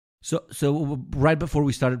So right before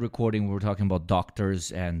we started recording, we were talking about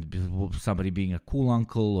doctors and somebody being a cool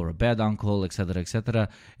uncle or a bad uncle, etc., etc.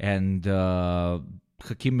 And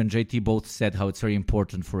Hakim and JT both said how it's very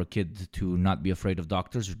important for a kid to not be afraid of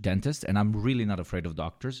doctors or dentists. And I'm really not afraid of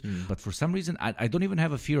doctors. But for some reason, I don't even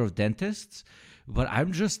have a fear of dentists. But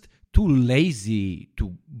I'm just too lazy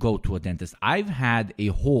to go to a dentist. I've had a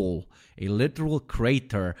literal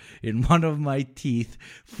crater in one of my teeth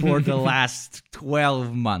for the last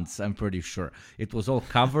 12 months, I'm pretty sure. It was all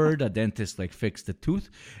covered. A dentist fixed the tooth.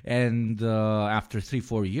 And after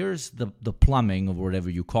 3-4 years, the plumbing or whatever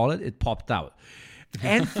you call it, it popped out.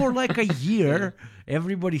 And for a year,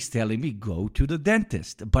 everybody's telling me go to the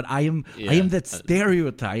dentist. But I am that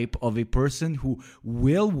stereotype of a person who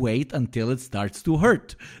will wait until it starts to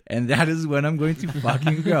hurt. And that is when I'm going to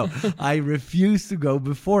fucking go. I refuse to go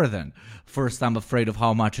before then. First, I'm afraid of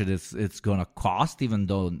how much it's going to cost, even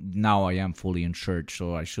though now I am fully insured,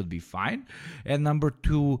 so I should be fine. And number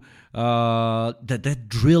two, that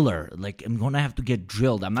driller. I'm going to have to get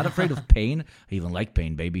drilled. I'm not afraid of pain. I even like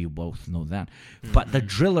pain, baby. You both know that. But the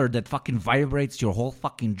driller that fucking vibrates your whole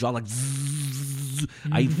fucking jaw zzz,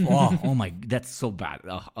 oh my, that's so bad.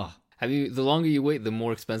 The longer you wait, the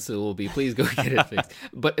more expensive it will be. Please go get it fixed.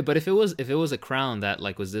 But if it was a crown that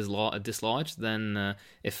was dislodged, then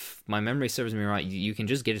if my memory serves me right, you can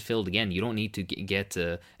just get it filled again. You don't need to get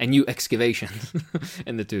a new excavation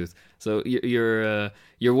in the tooth. So your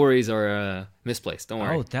worries are misplaced. Don't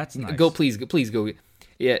worry. Oh, that's nice. Please go.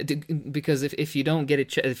 Yeah, because if you don't get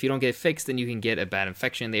it fixed, then you can get a bad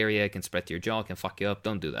infection in the area. It can spread to your jaw. It can fuck you up.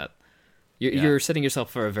 Don't do that. You're setting yourself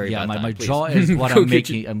for a very bad time. My jaw is what I'm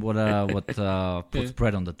making and what puts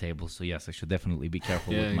bread on the table. So yes, I should definitely be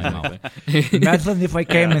careful with my mouth. Imagine if I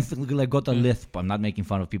came and got a lisp. I'm not making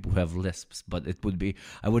fun of people who have lisps, but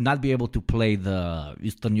I would not be able to play the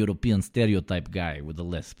Eastern European stereotype guy with a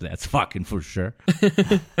lisp. That's fucking for sure.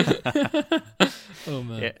 Oh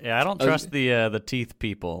man. Yeah, I don't trust the teeth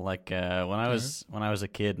people. When I was a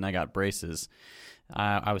kid and I got braces.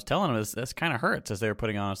 I was telling them this kind of hurts as they were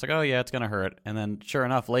putting on. It's oh yeah, it's gonna hurt. And then sure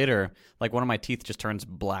enough, later, one of my teeth just turns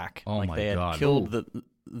black. Oh my they had God. killed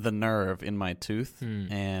the nerve in my tooth,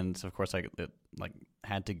 and so of course it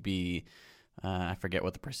had to be. I forget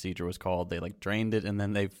what the procedure was called. They drained it and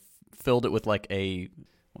then they filled it with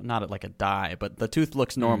not like a dye, but the tooth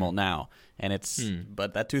looks normal now, and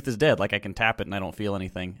but that tooth is dead. I can tap it and I don't feel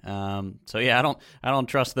anything. So yeah, I don't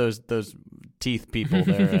trust those teeth people.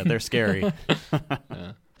 They're scary.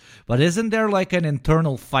 But isn't there an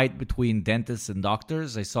internal fight between dentists and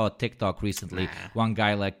doctors? I saw a TikTok recently. One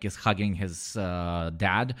guy is hugging his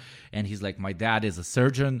dad, and he's like, my dad is a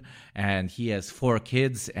surgeon, and he has 4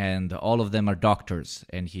 kids, and all of them are doctors.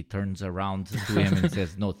 And he turns around to him and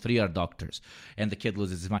says, no, 3 are doctors. And the kid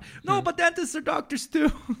loses his mind. No, but dentists are doctors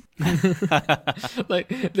too.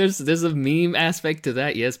 There's a meme aspect to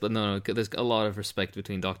that, yes, but no, there's a lot of respect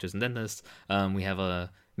between doctors and dentists. We have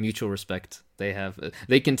a mutual respect.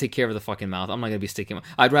 They can take care of the fucking mouth. I'm not gonna be sticking.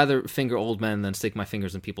 I'd rather finger old men than stick my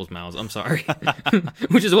fingers in people's mouths. I'm sorry,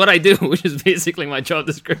 which is what I do. Which is basically my job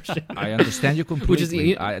description. I understand you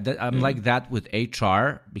completely. I'm like that with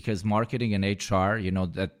HR, because marketing and HR,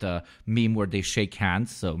 that meme where they shake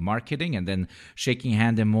hands. So marketing and then shaking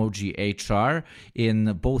hand emoji HR,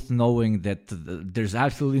 in both knowing that there's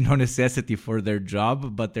absolutely no necessity for their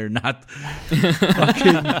job, but they're not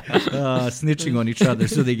fucking snitching on each other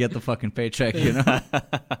so they get the fucking paycheck.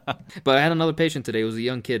 But I had another patient today. It was a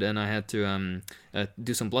young kid, and I had to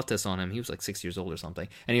do some blood tests on him. He was 6 years old or something,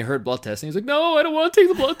 and he heard blood tests, and he was like, "No, I don't want to take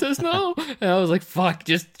the blood test, no." And I was like, "Fuck,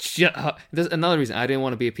 just shut up." There's another reason I didn't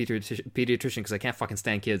want to be a pediatrician because I can't fucking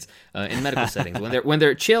stand kids in medical settings. When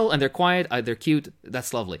they're chill and they're quiet, they're cute.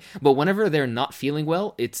 That's lovely. But whenever they're not feeling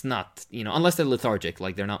well, it's not, unless they're lethargic,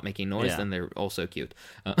 they're not making noise, then they're also cute.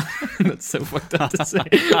 That's so fucked up to say.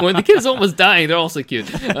 When the kid's almost dying, they're also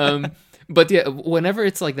cute. But yeah, whenever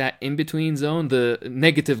it's that in-between zone, the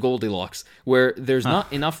negative Goldilocks, where there's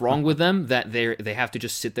not enough wrong with them that they have to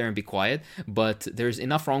just sit there and be quiet, but there's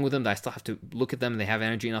enough wrong with them that I still have to look at them and they have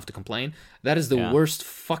energy enough to complain. That is the worst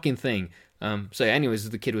fucking thing. So anyways,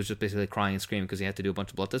 the kid was just basically crying and screaming because he had to do a bunch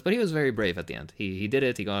of blood tests, but he was very brave at the end. He did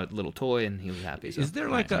it. He got a little toy and he was happy. So. Is there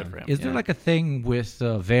a thing with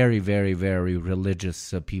very, very, very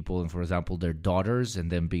religious people, and for example, their daughters, and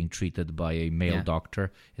them being treated by a male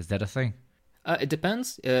doctor? Is that a thing? It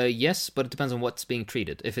depends. Yes, but it depends on what's being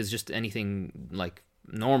treated. If it's just anything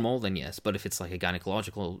normal, then yes. But if it's a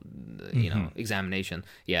gynecological, examination,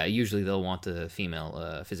 usually they'll want a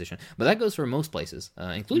female physician. But that goes for most places,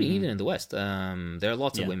 including even in the West. There are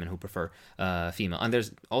lots of women who prefer female, and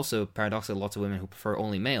there's also paradoxically lots of women who prefer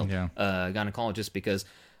only male gynecologists because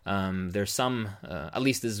there's some, at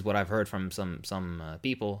least this is what I've heard from some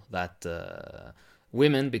people, that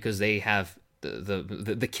women, because they have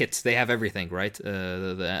the kits, they have everything, right?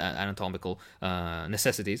 The anatomical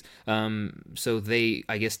necessities. So they,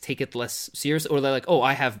 I guess, take it less serious, or they're like, oh,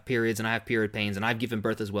 I have periods and I have period pains and I've given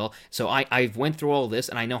birth as well, so I've went through all this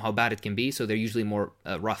and I know how bad it can be. So they're usually more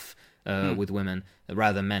rough with women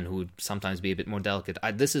rather than men, who would sometimes be a bit more delicate.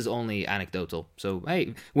 This is only anecdotal. So,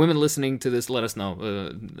 hey, women listening to this, let us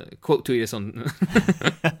know. Quote tweet us on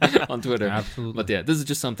on Twitter. Absolutely. But yeah, this is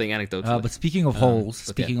just something anecdotal. But speaking of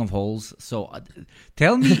holes, so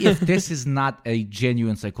tell me if this is not a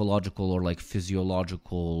genuine psychological or like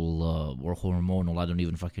physiological or hormonal, I don't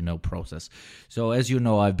even fucking know, process. So as you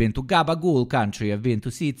know, I've been to Gabagool country, I've been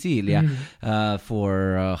to Sicilia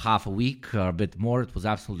for half a week or a bit more. It was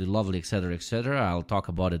absolutely lovely, etc., etc. I'll talk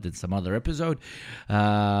about it in some other episode.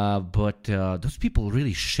 But those people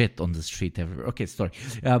really shit on the street everywhere. Okay, sorry.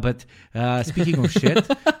 But speaking of shit,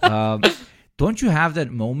 don't you have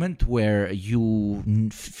that moment where you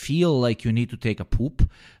feel like you need to take a poop,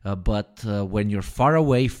 but when you're far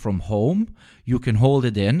away from home, you can hold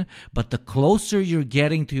it in, but the closer you're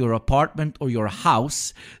getting to your apartment or your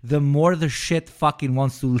house, the more the shit fucking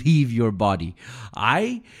wants to leave your body?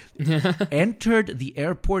 I entered the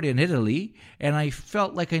airport in Italy, and I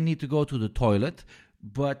felt like I need to go to the toilet,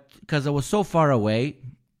 but because I was so far away,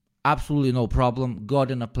 absolutely no problem.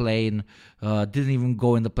 Got in a plane, didn't even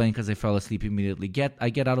go in the plane because I fell asleep immediately.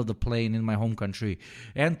 I get out of the plane in my home country,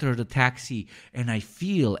 enter the taxi, and I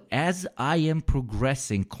feel as I am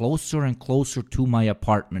progressing closer and closer to my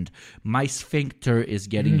apartment, my sphincter is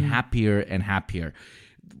getting happier and happier.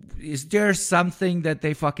 Is there something that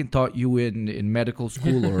they fucking taught you in medical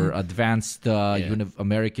school or advanced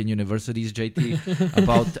American universities, JT,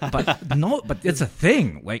 about? But it's a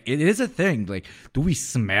thing. Like, it is a thing. Like, do we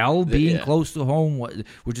smell being close to home?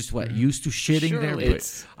 We're just used to shitting surely there.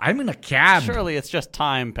 I'm in a cab. Surely it's just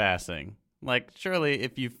time passing. Like, surely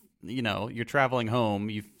if you're traveling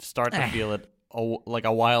home, you start to feel it like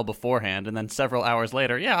a while beforehand, and then several hours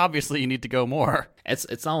later, obviously you need to go more.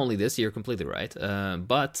 It's not only this, you're completely right.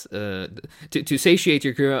 But to satiate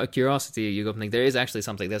your curiosity, you go think there is actually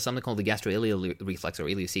something. There's something called the gastroileal reflex or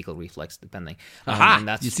ileocecal reflex, depending. And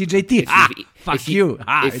that's, you see, JT. Fuck you.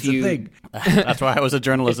 It's a thing. That's why I was a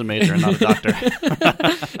journalism major and not a doctor.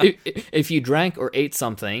 If you drank or ate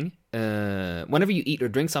something, whenever you eat or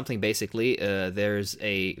drink something, basically, there's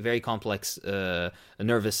a very complex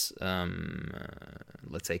nervous,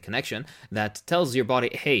 let's say, connection that tells your body,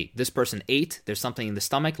 hey, this person ate, there's something in the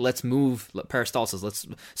stomach, let's move peristalsis, let's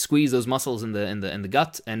squeeze those muscles in the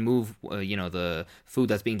gut and move the food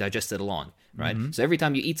that's being digested along, right? So every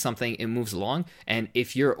time you eat something, it moves along, and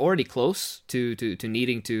if you're already close to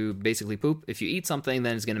needing to basically poop, if you eat something,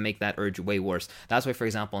 then it's going to make that urge way worse. That's why, for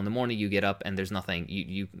example, in the morning you get up and there's nothing,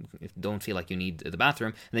 you don't feel like you need the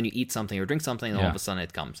bathroom, and then you eat something or drink something, and all of a sudden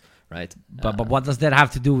it comes, right? But what does that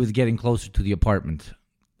have to do with getting closer to the apartment?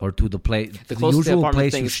 Or to the place, the closest usual apartment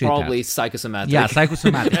place thing you is shit probably at. psychosomatic. Yeah,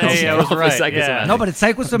 psychosomatic. I was right. Psychosomatic. No, but it's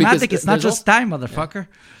psychosomatic. It's not just time, motherfucker.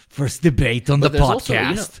 First debate on the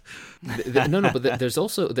podcast. But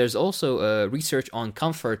there's also research on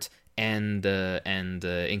comfort and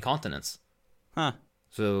incontinence. Huh.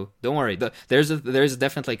 So don't worry. There's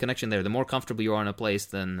definitely a connection there. The more comfortable you are in a place,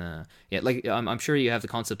 then I'm sure you have the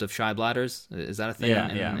concept of shy bladders. Is that a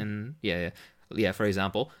thing? Yeah, for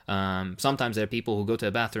example, sometimes there are people who go to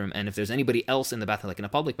a bathroom, and if there's anybody else in the bathroom, like in a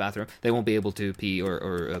public bathroom, they won't be able to pee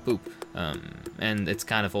or poop. And it's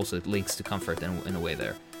kind of also links to comfort in a way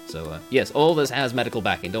there. So, yes, all this has medical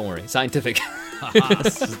backing. Don't worry. Scientific.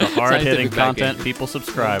 This is the hard-hitting content people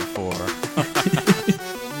subscribe for.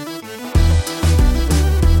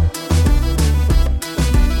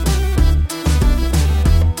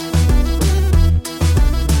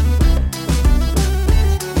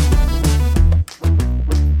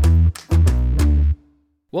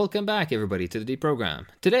 Welcome back, everybody, to the Deprogram.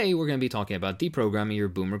 Today, we're going to be talking about deprogramming your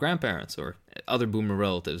boomer grandparents or other boomer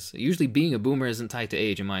relatives. Usually, being a boomer isn't tied to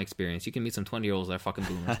age, in my experience. You can meet some 20-year-olds that are fucking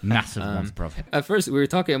boomers. Massive ones, bro. At first, we were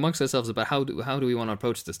talking amongst ourselves about how do we want to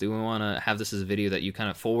approach this? Do we want to have this as a video that you kind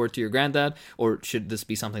of forward to your granddad, or should this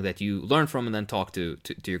be something that you learn from and then talk to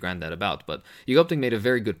your granddad about? But Yugopting made a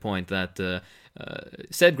very good point that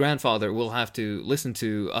said grandfather will have to listen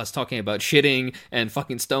to us talking about shitting and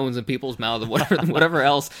fucking stones in people's mouths and whatever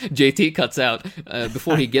else JT cuts out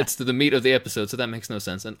before he gets to the meat of the episode, so that makes no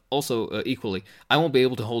sense. And also, equally equally. I won't be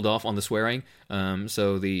able to hold off on the swearing. I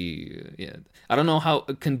don't know how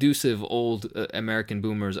conducive old American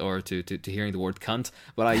boomers are to hearing the word cunt,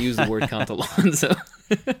 but I use the word cunt a lot. So.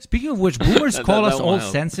 Speaking of which, boomers call us won't all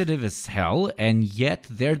help. sensitive as hell, and yet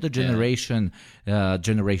they're the generations,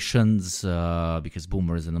 because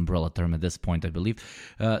boomer is an umbrella term at this point, I believe,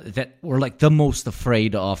 that were like the most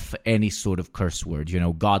afraid of any sort of curse word. You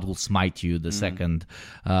know, God will smite you the second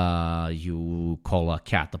you call a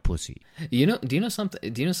cat a pussy. Do you know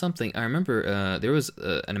something? I remember there was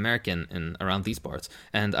an American around these parts,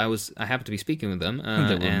 and I happened to be speaking with them.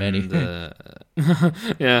 There were many.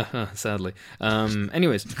 Sadly.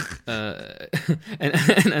 Anyways,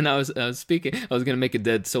 and I was speaking. I was gonna make a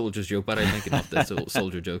dead soldiers joke, but I didn't make enough dead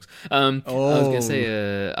soldier jokes. I was gonna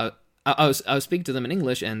say. I was speaking to them in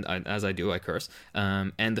English, and as I do, I curse.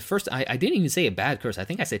 And the first, I didn't even say a bad curse. I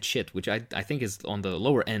think I said shit, which I think is on the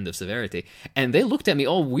lower end of severity. And they looked at me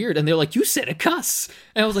all weird, and they're like, "You said a cuss,"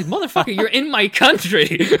 and I was like, "Motherfucker, you're in my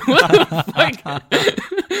country. What the fuck?"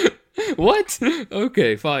 What?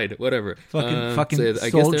 Okay, fine, whatever. Fucking so I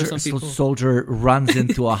guess there are some people. Soldier runs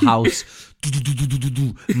into a house,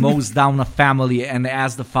 mows down a family, and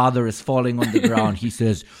as the father is falling on the ground, he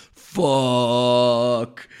says,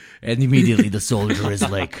 "Fuck." And immediately the soldier is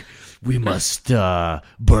like, "We must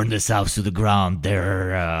burn this house to the ground.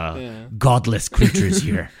 There are godless creatures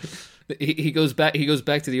here." He goes back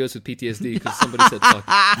to the US with PTSD because somebody said fuck.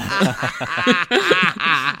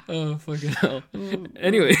 Oh, fucking hell.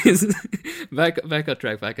 Anyways, back on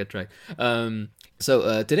track.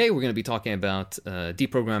 So today we're going to be talking about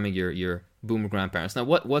deprogramming your boomer grandparents. Now,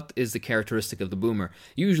 what is the characteristic of the boomer?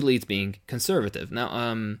 Usually it's being conservative.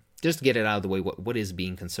 Now, just to get it out of the way, what is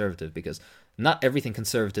being conservative? Because not everything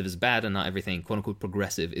conservative is bad, and not everything quote-unquote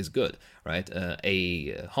progressive is good, right?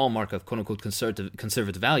 A hallmark of quote-unquote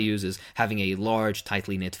conservative values is having a large,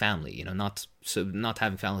 tightly knit family, you know, not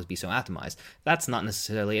having families be so atomized. That's not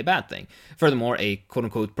necessarily a bad thing. Furthermore, a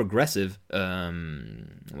quote-unquote progressive,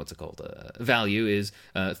 value is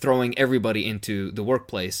throwing everybody into the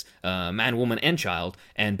workplace, man, woman, and child,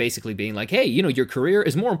 and basically being like, hey, you know, your career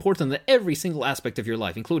is more important than every single aspect of your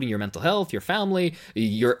life, including your mental health, your family,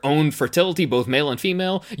 your own fertility, both male and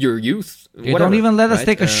female, your youth, They whatever, don't even let us right?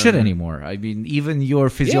 take a shit anymore. I mean, even your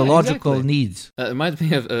physiological exactly. needs. It reminds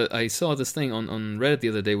me of, I saw this thing on Reddit the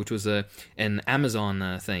other day, which was an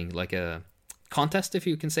Amazon thing, like a contest, if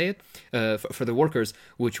you can say it, for the workers,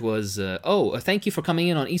 which was, thank you for coming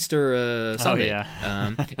in on Easter Sunday. Oh,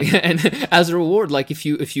 yeah. And as a reward, like if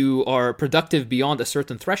you are productive beyond a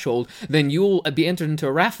certain threshold, then you'll be entered into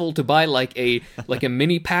a raffle to buy like a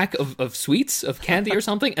mini pack of sweets, of candy or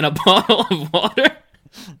something, and a bottle of water.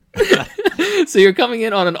 So you're coming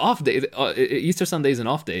in on an off day. Easter Sunday is an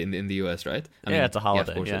off day in the US, right? I mean, it's a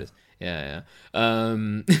holiday. of course Yeah. it is. Yeah.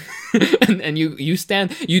 And you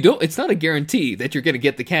stand. You don't. It's not a guarantee that you're gonna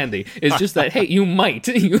get the candy. It's just that hey, you might.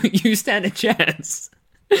 You stand a chance.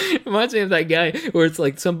 Reminds me of that guy where it's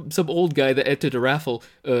like some old guy that entered a raffle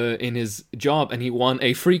in his job and he won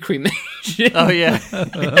a free cremation. Oh yeah.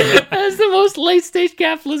 That's the most late stage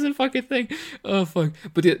capitalism fucking thing. Oh fuck!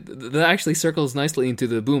 But that actually circles nicely into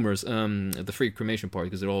the boomers, the free cremation part,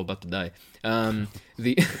 because they're all about to die.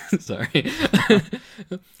 Sorry.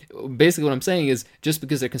 Basically, what I'm saying is, just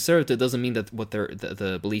because they're conservative doesn't mean that what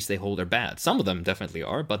the beliefs they hold are bad. Some of them definitely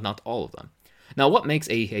are, but not all of them. Now, what makes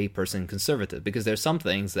a person conservative? Because there's some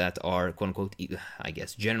things that are, quote-unquote, I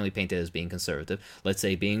guess, generally painted as being conservative. Let's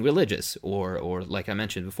say being religious, or like I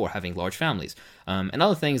mentioned before, having large families. And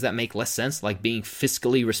other things that make less sense, like being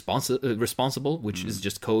fiscally responsible, which is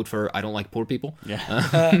just code for I don't like poor people. Yeah.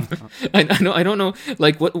 I don't know.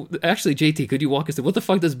 Like, what? Actually, JT, could you walk us through what the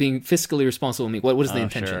fuck does being fiscally responsible mean? What is the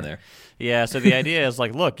intention sure. there? Yeah, so the idea is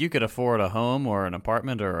like, look, you could afford a home or an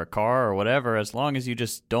apartment or a car or whatever, as long as you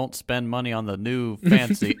just don't spend money on the new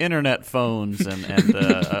fancy internet phones and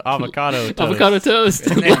avocado toast. Avocado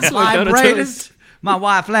toast. Avocado toast. My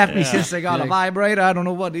wife left me since I got a vibrator. I don't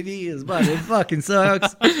know what it is, but it fucking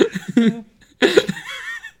sucks.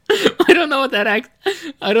 I don't know what that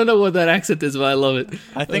accent is, but I love it.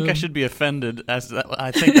 I think I should be offended, as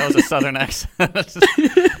I think that was a Southern accent.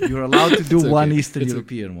 You're allowed to do okay. one Eastern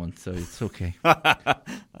European one, so it's okay.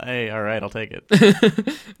 Hey, all right, I'll take it.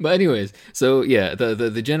 But anyways, so yeah,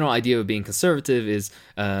 the general idea of being conservative is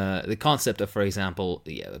the concept of, for example,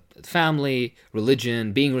 family,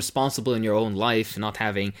 religion, being responsible in your own life, not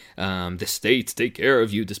having the state take care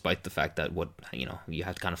of you, despite the fact that you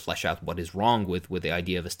have to kind of flesh out what is wrong with the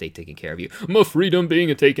idea of a state taking care of you. My freedom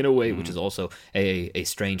being taken away, which is also a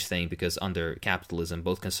strange thing, because under capitalism,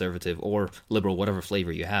 both conservative or liberal, whatever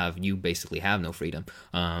flavor you have, you basically have no freedom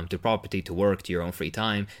to property, to work, to your own free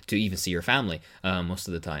time. to even see your family most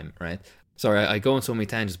of the time, right? Sorry, I go on so many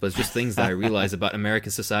tangents, but it's just things that I realize about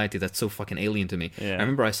American society that's so fucking alien to me. Yeah. I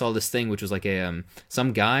remember I saw this thing which was like a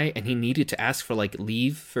some guy, and he needed to ask for like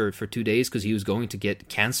leave for 2 days because he was going to get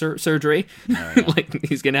cancer surgery. Oh, yeah. Like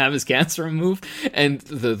he's gonna have his cancer removed, and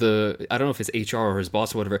the I don't know if it's HR or his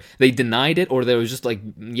boss or whatever, they denied it, or they was just like,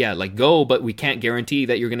 yeah, like go, but we can't guarantee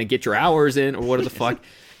that you're gonna get your hours in or whatever the fuck.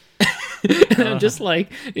 And I'm just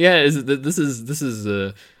like, yeah, this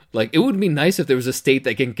is like, it would be nice if there was a state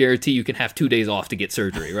that can guarantee you can have 2 days off to get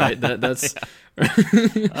surgery, right? That's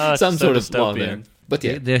some sort of law there. But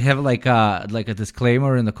yeah, they have like a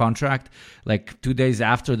disclaimer in the contract. Like 2 days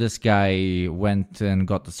after this guy went and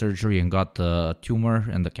got the surgery and got the tumor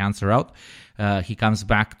and the cancer out, he comes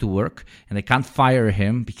back to work, and they can't fire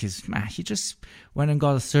him because he just went and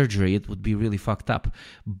got a surgery. It would be really fucked up.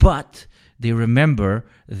 But they remember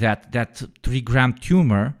that 3-gram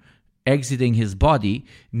tumor exiting his body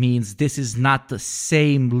means this is not the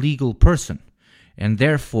same legal person, and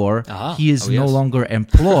therefore he is no longer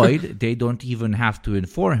employed. They don't even have to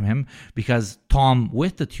inform him, because Tom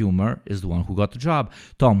with the tumor is the one who got the job.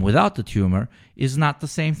 Tom without the tumor is not the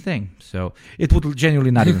same thing. So it would genuinely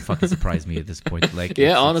not even fucking surprise me at this point. Like,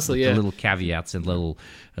 honestly, the little caveats and little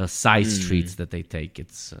side streets that they take.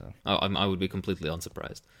 It's I would be completely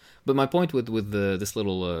unsurprised. But my point with this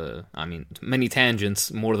little, many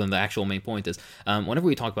tangents more than the actual main point is, whenever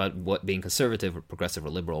we talk about what being conservative or progressive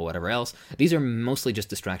or liberal or whatever else, these are mostly just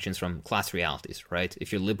distractions from class realities, right?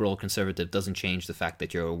 If you're liberal or conservative, doesn't change the fact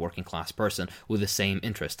that you're a working class person with the same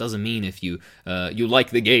interests. Doesn't mean if you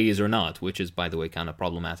like the gays or not, which is, by the way, kind of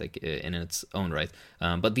problematic in its own right.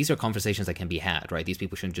 But these are conversations that can be had, right? These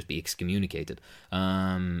people shouldn't just be excommunicated.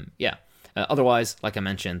 Otherwise, like I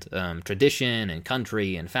mentioned, tradition and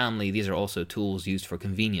country and family, these are also tools used for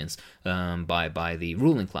convenience by the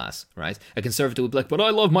ruling class, right? A conservative would be like, but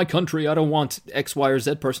I love my country. I don't want X, Y, or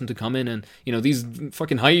Z person to come in and, these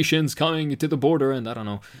fucking Haitians coming to the border and, I don't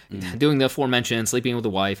know, doing the aforementioned, sleeping with the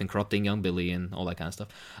wife and corrupting young Billy and all that kind of stuff.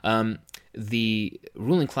 The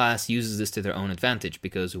ruling class uses this to their own advantage,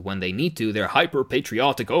 because when they need to, they're hyper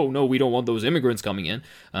patriotic. Oh no, we don't want those immigrants coming in.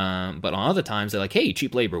 But on other times, they're like, hey,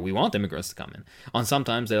 cheap labor, we want immigrants to come in. On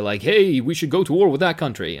sometimes they're like, hey, we should go to war with that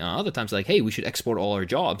country. Other times they're like, hey, we should export all our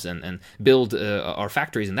jobs and build our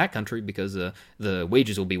factories in that country, because the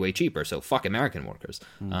wages will be way cheaper. So fuck American workers.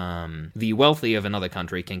 The wealthy of another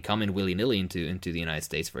country can come in willy-nilly into the United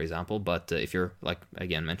States, for example. But if you're, like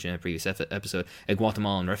again mentioned in a previous episode, a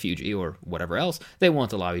Guatemalan refugee or whatever else, they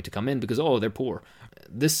won't allow you to come in because, they're poor.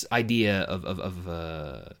 This idea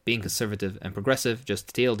of being conservative and progressive,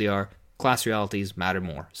 just TLDR, class realities matter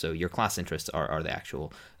more. So your class interests are the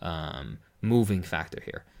actual moving factor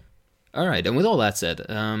here. All right, and with all that said,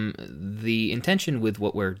 the intention with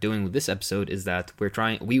what we're doing with this episode is that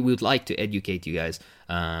we would like to educate you guys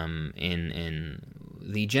in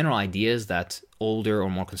the general ideas that older or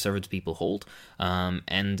more conservative people hold,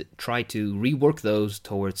 and try to rework those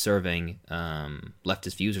towards serving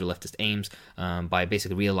leftist views or leftist aims by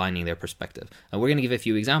basically realigning their perspective. We're going to give a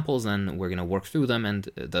few examples, and we're going to work through them, and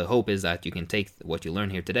the hope is that you can take what you learn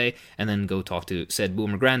here today and then go talk to said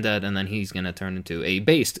boomer granddad, and then he's going to turn into a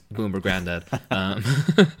based boomer granddad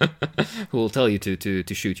who will tell you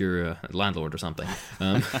to shoot your landlord or something.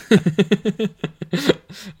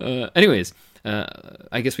 Anyways,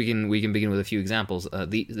 I guess we can begin with a few examples.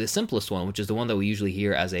 The simplest one, which is the one that we usually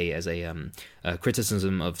hear as a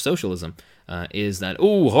criticism of socialism, is that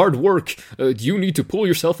hard work. You need to pull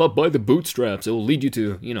yourself up by the bootstraps. It will lead you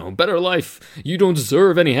to a better life. You don't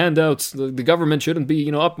deserve any handouts. The government shouldn't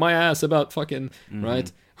be up my ass about fucking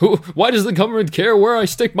right. Why does the government care where I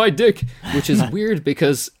stick my dick? Which is weird,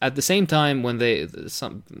 because at the same time, when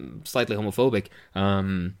some slightly homophobic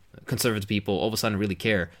conservative people all of a sudden really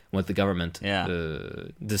care what the government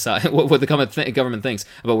decide, what the government thinks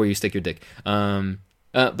about where you stick your dick.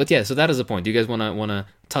 But yeah, so that is the point. Do you guys want to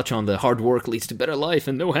touch on the hard work leads to better life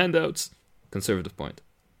and no handouts? Conservative point.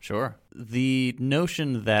 Sure. The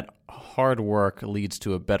notion that hard work leads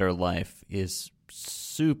to a better life is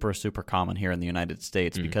super, super common here in the United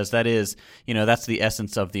States, because that is, that's the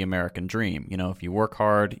essence of the American dream. If you work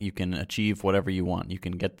hard, you can achieve whatever you want. You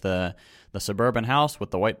can get the suburban house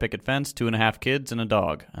with the white picket fence, 2.5 kids, and a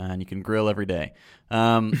dog, and you can grill every day.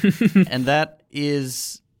 And that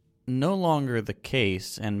is no longer the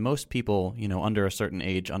case, and most people, under a certain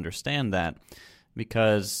age understand that,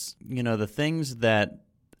 because, the things that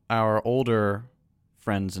our older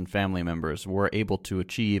friends and family members were able to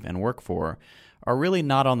achieve and work for are really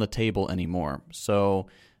not on the table anymore. So,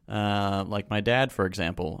 like my dad, for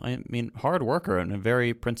example, hard worker and a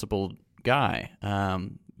very principled guy,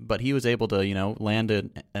 but he was able to, land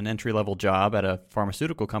an entry-level job at a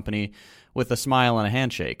pharmaceutical company with a smile and a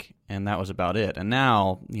handshake, and that was about it. And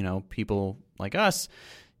now, people like us,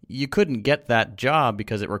 you couldn't get that job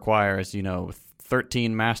because it requires,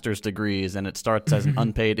 13 master's degrees, and it starts as an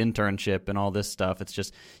unpaid internship and all this stuff. It's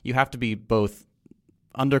just, you have to be both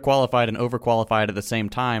underqualified and overqualified at the same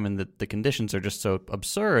time, and the conditions are just so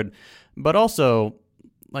absurd. But also,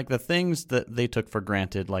 like, the things that they took for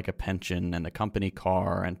granted, like a pension and a company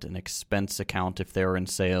car and an expense account if they were in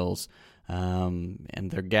sales, and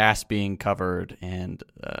their gas being covered, and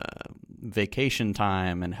vacation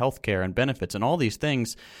time and healthcare and benefits, and all these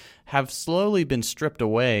things have slowly been stripped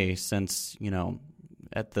away since,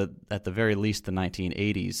 at the very least the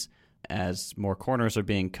 1980s, as more corners are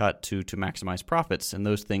being cut to maximize profits, and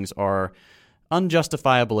those things are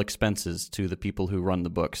unjustifiable expenses to the people who run the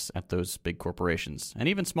books at those big corporations, and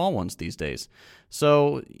even small ones these days.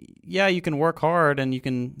 So, yeah, you can work hard and you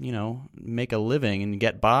can, make a living and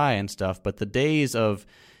get by and stuff, but the days of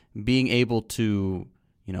being able to,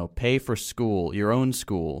 pay for school, your own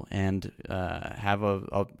school, and have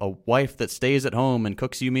a wife that stays at home and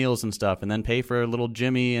cooks you meals and stuff, and then pay for little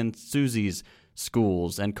Jimmy and Susie's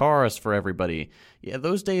schools and cars for everybody. Yeah,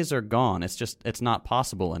 those days are gone. It's not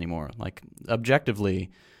possible anymore. Like,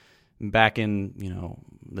 objectively, back in,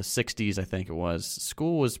 the 60s, I think it was,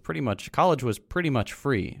 college was pretty much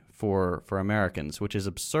free for Americans, which is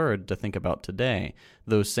absurd to think about today.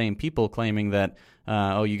 Those same people claiming that,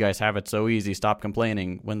 you guys have it so easy, stop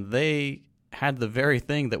complaining, when they had the very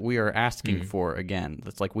thing that we are asking for again.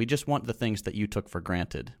 It's like, we just want the things that you took for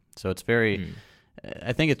granted. So it's very...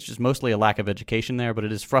 I think it's just mostly a lack of education there, but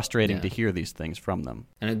it is frustrating to hear these things from them.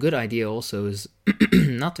 And a good idea also is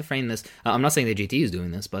not to frame this. I'm not saying that GT is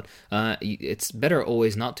doing this, but it's better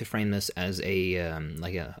always not to frame this as a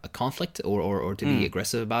conflict or to be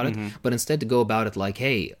aggressive about it, but instead to go about it like,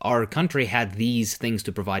 hey, our country had these things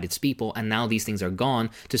to provide its people, and now these things are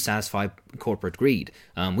gone to satisfy corporate greed.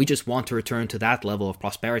 We just want to return to that level of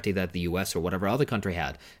prosperity that the U.S. or whatever other country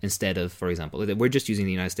had, instead of, for example, we're just using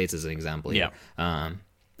the United States as an example here.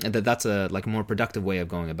 That's a more productive way of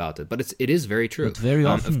going about it, but it is very true. But very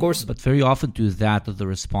often, of course, very often to that, the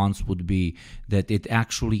response would be that it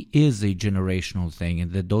actually is a generational thing,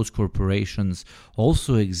 and that those corporations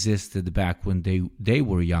also existed back when they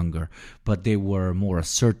were younger, but they were more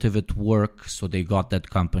assertive at work, so they got that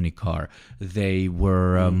company car. They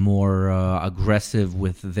were more aggressive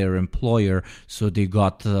with their employer, so they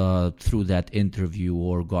got through that interview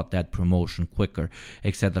or got that promotion quicker,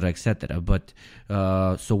 etc., etc. But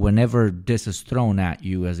so whenever this is thrown at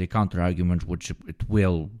you as a counter-argument, which it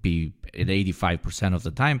will be at 85% of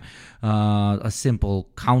the time, a simple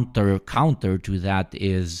counter to that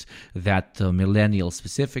is that millennials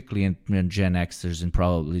specifically, and Gen Xers and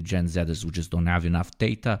probably Gen Zers who just don't have enough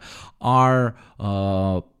data, are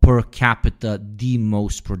per capita the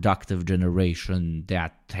most productive generation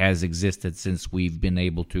that has existed since we've been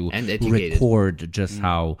able to record just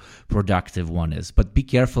how productive one is. But be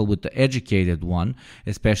careful with the educated one,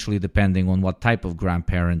 especially depending on what type of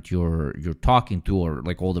grandparent you're talking to, or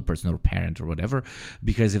like older person or parent or whatever,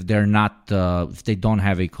 because if they're not if they don't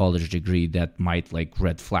have a college degree, that might like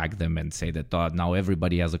red flag them and say that now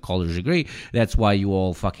everybody has a college degree, that's why you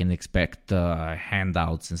all fucking expect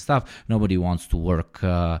handouts and stuff. Nobody wants to work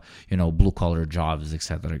blue collar jobs,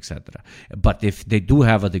 etc., etc. But if they do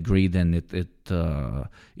have a degree, then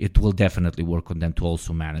it will definitely work on them to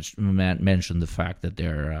also mention the fact that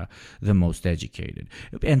they're the most educated,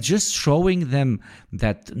 and just showing them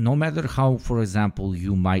that no matter how, for example,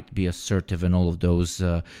 you might be assertive in all of those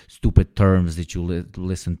stupid terms that you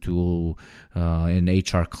listen to in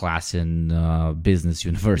HR class in business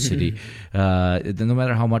university, no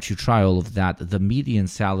matter how much you try all of that, the median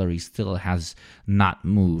salary still has not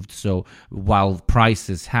moved. So while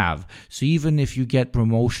prices have, so even if you get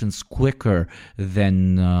promotions quicker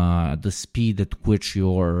than the speed at which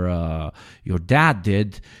your dad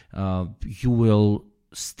did, you will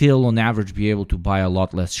still on average be able to buy a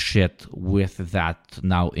lot less shit with that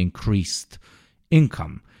now increased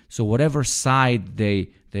income. So whatever side they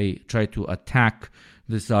try to attack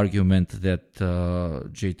this argument that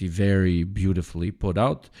JT very beautifully put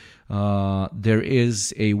out, there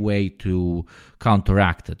is a way to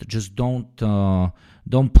counteract it. Just don't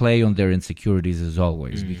play on their insecurities as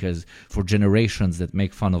always, because for generations that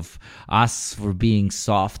make fun of us for being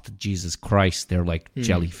soft, Jesus Christ, they're like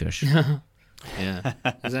jellyfish. Yeah,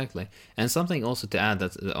 exactly. And something also to add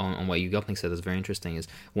that's on what you Gopnik said that's very interesting is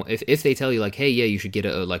if they tell you like, hey, yeah, you should get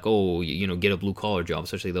get a blue collar job,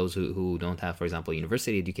 especially those who don't have, for example,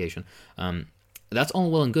 university education. that's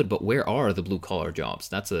all well and good, but where are the blue-collar jobs?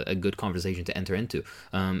 That's a good conversation to enter into.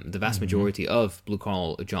 The vast majority of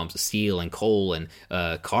blue-collar jobs, steel and coal and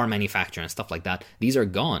car manufacturing and stuff like that, these are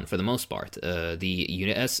gone for the most part. The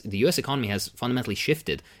U.S. economy has fundamentally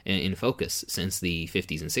shifted in focus since the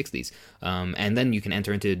 50s and 60s. And then you can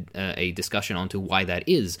enter into a discussion onto why that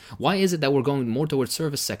is. Why is it that we're going more towards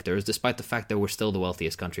service sectors despite the fact that we're still the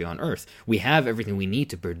wealthiest country on earth? We have everything we need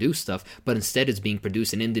to produce stuff, but instead it's being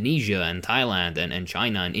produced in Indonesia and Thailand and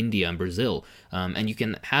China and India and Brazil. And you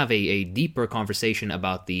can have a deeper conversation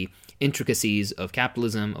about the intricacies of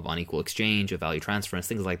capitalism, of unequal exchange, of value transference,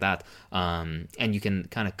 things like that. And you can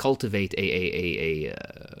kind of cultivate a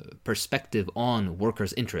perspective on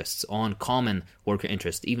workers' interests, on common worker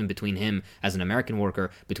interests, even between him as an American worker,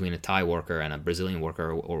 between a Thai worker and a Brazilian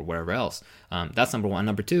worker or wherever else. That's number one.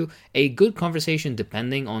 Number two, a good conversation,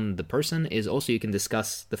 depending on the person, is also you can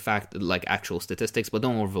discuss the fact, like actual statistics, but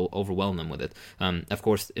don't overwhelm them with it. Of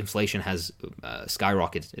course, inflation has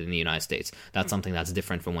skyrocketed in the United States. That's something that's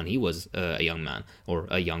different from when he was a young man or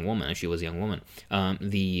a young woman, and she was a young woman.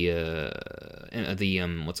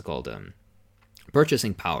 What's it called?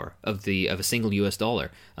 Purchasing power of a single US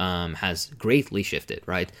dollar has greatly shifted,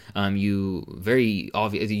 right? You very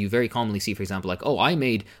commonly see, for example, like, oh, I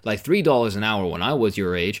made like $3 an hour when I was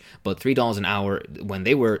your age, but $3 an hour when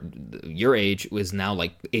they were your age was now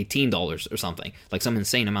like $18 or something, like some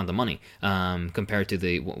insane amount of money compared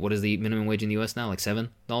to what is the minimum wage in the US now, like $7?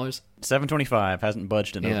 $7.25 hasn't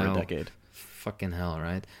budged in over a decade. Fucking hell,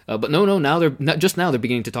 right? But no. Now they're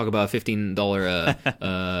beginning to talk about a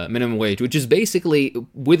 $15 minimum wage, which is basically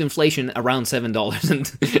with inflation around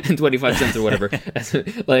 $7.25 or whatever.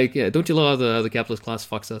 Like, yeah, don't you love how the capitalist class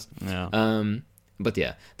fucks us? Yeah. But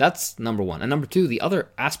yeah, that's number one. And number two, the other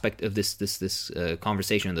aspect of this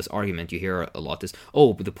conversation, this argument you hear a lot is,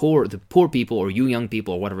 oh, the poor people, or you young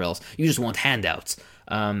people, or whatever else, you just want handouts.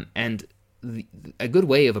 And a good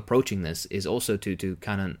way of approaching this is also to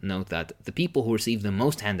kind of note that the people who receive the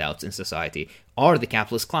most handouts in society are the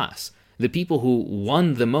capitalist class. The people who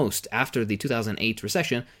won the most after the 2008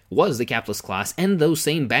 recession was the capitalist class and those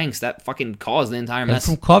same banks that fucking caused the entire mess.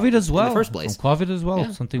 And from COVID as well. In the first place. From COVID as well.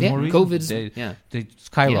 Yeah. Something yeah. more recent. COVID. They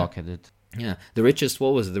skyrocketed. Yeah, the richest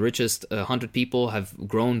 100 people have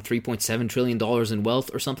grown $3.7 trillion in wealth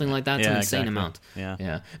or something like that. It's an insane amount.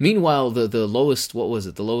 Yeah. Meanwhile, the lowest, what was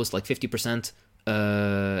it? The lowest, like 50%,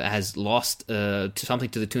 has lost to something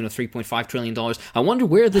to the tune of $3.5 trillion. I wonder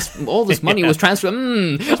where all this money was transferred.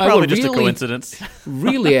 It's probably just a coincidence.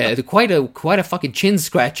 Really, quite a fucking chin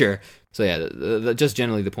scratcher. So yeah, just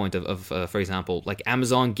generally the point of for example, like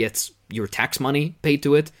Amazon gets your tax money paid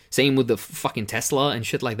to it. Same with the fucking Tesla and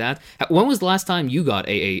shit like that. When was the last time you got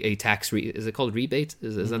a tax is it called rebate?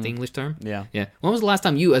 Is that the English term? Yeah. When was the last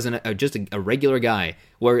time you, as just a regular guy,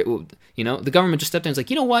 where the government just stepped in and was like,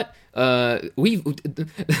 you know what,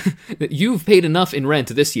 you've paid enough in rent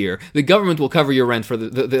this year. The government will cover your rent for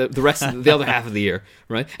the rest of the other half of the year,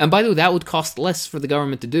 right? And by the way, that would cost less for the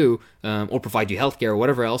government to do, or provide you healthcare or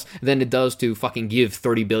whatever else, than it does to fucking give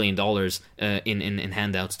 $30 billion in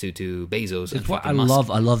handouts to Bezos. It's what I love.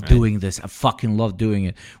 I love doing this. I fucking love doing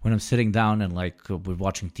it. When I'm sitting down and like we're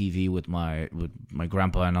watching TV with my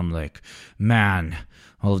grandpa, and I'm like, man,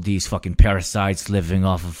 all of these fucking parasites living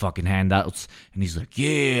off of fucking handouts. And he's like,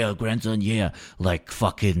 yeah, grandson, yeah, like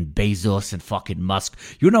fucking Bezos and fucking Musk.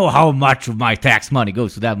 You know how much of my tax money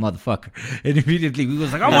goes to that motherfucker? And immediately we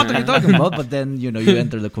was like, oh, what are you talking about? But then you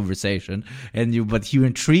enter the conversation, but you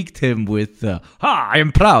intrigued him with, I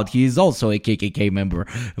am proud. He is also a KKK member.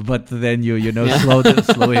 But then you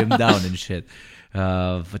slow him down and shit.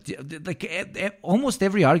 But like almost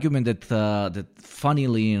every argument that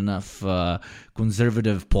funnily enough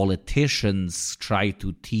conservative politicians try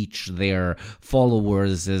to teach their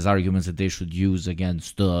followers as arguments that they should use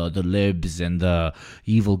against the libs and the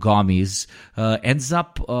evil gummies ends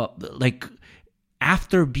up like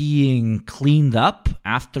after being cleaned up,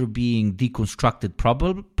 after being deconstructed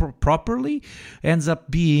properly, ends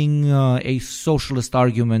up being a socialist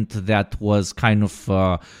argument that was kind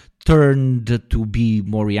of turned to be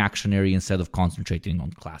more reactionary instead of concentrating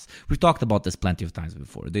on class. We've talked about this plenty of times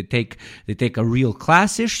before. They take a real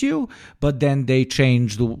class issue, but then they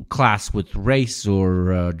change the class with race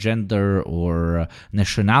or gender or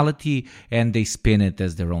nationality, and they spin it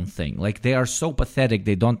as their own thing. Like they are so pathetic.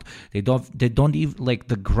 They don't even like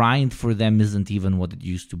the grind for them isn't even what it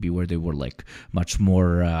used to be, where they were like much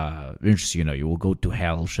more interesting. You will go to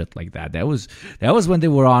hell, shit like that. That was when they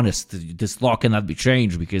were honest. This law cannot be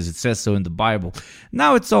changed because it says so in the Bible.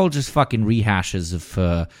 Now it's all just fucking rehashes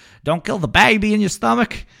of don't kill the baby in your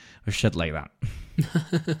stomach or shit like that.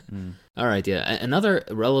 All right, yeah. Another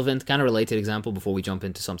relevant, kind of related example before we jump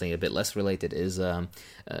into something a bit less related is the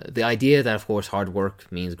idea that, of course, hard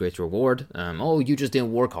work means great reward. Oh, you just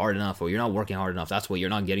didn't work hard enough, or you're not working hard enough. That's why you're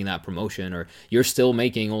not getting that promotion, or you're still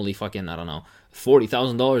making only fucking, I don't know,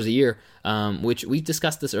 $40,000 a year. Which we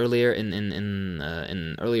discussed this earlier in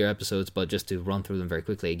earlier episodes, but just to run through them very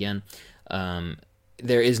quickly again.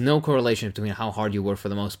 There is no correlation between how hard you work for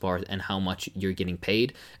the most part and how much you're getting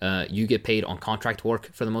paid. You get paid on contract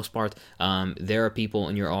work for the most part. There are people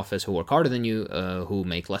in your office who work harder than you, who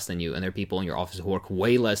make less than you, and there are people in your office who work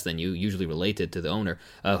way less than you, usually related to the owner,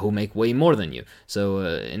 who make way more than you. So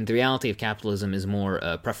in the reality of capitalism is more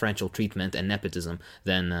preferential treatment and nepotism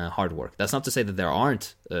than hard work. That's not to say that there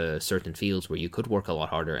aren't certain fields where you could work a lot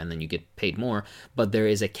harder and then you get paid more, but there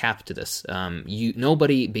is a cap to this.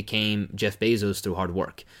 Nobody became Jeff Bezos through hard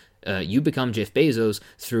work. You become Jeff Bezos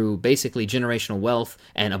through basically generational wealth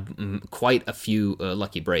and quite a few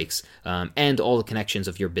lucky breaks, and all the connections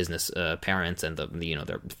of your business parents and their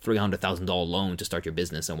 $300,000 loan to start your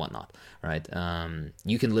business and whatnot. Right?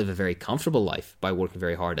 You can live a very comfortable life by working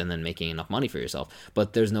very hard and then making enough money for yourself.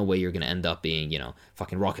 But there's no way you're going to end up being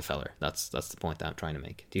fucking Rockefeller. That's the point that I'm trying to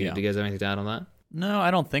make. Do you guys have anything to add on that? No,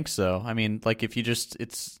 I don't think so. I mean, like if you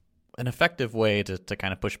it's an effective way to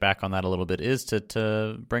kind of push back on that a little bit is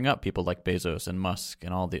to bring up people like Bezos and Musk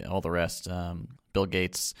and all the rest, Bill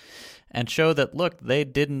Gates, and show that, look,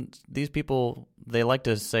 these people, they like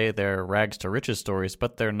to say they're rags to riches stories,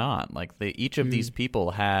 but they're not. Like each of these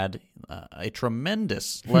people had a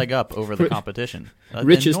tremendous leg up over the competition.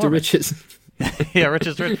 Riches to riches. Yeah,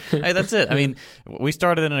 riches to riches. Hey, that's it. I mean, we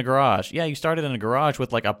started in a garage. Yeah, you started in a garage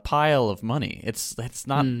with like a pile of money. It's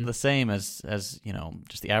not the same as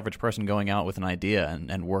just the average person going out with an idea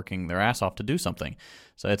and working their ass off to do something.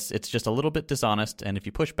 So it's just a little bit dishonest, and if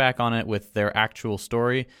you push back on it with their actual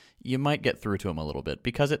story, you might get through to them a little bit,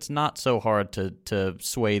 because it's not so hard to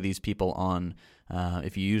sway these people on.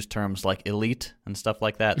 If you use terms like elite and stuff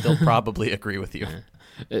like that, they'll probably agree with you.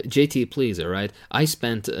 JT, please, all right? I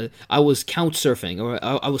was couch surfing, or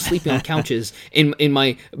I was sleeping on couches in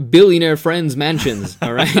my billionaire friends' mansions,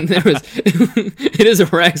 all right? It is a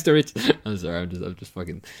rags to riches. I'm sorry, I'm just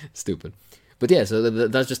fucking stupid. But yeah, so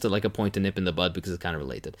that's just a point to nip in the bud because it's kind of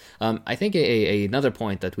related. I think another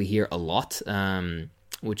point that we hear a lot,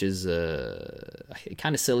 which is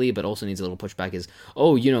kind of silly but also needs a little pushback, is,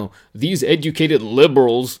 these educated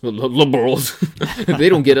liberals, they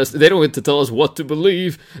don't get to tell us what to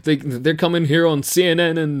believe. They're coming here on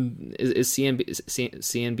CNN and is CNBC,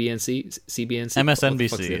 CBNC?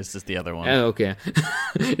 MSNBC is just the other one. Oh, okay.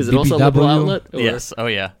 Is it also a liberal outlet? Or? Yes. Oh,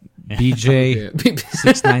 yeah. BJ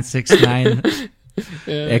 6969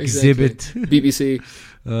 Exhibit exactly. BBC.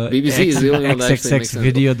 BBC is the only one that actually makes sense.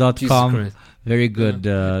 xxxvideo.com. Very good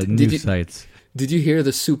news sites. Did you hear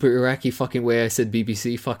the super Iraqi fucking way I said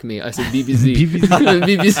BBC? Fuck me. I said BBC.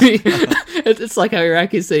 BBC. It's like how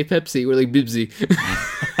Iraqis say Pepsi. We're like Bibsy.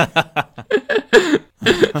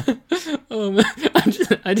 Oh man,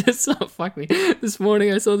 I just saw, fuck me, this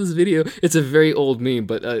morning I saw this video. It's a very old meme,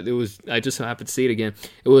 but I just so happened to see it again.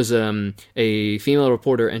 It was a female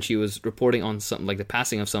reporter, and she was reporting on something like the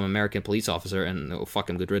passing of some American police officer, and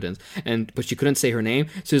fucking good riddance, but she couldn't say her name,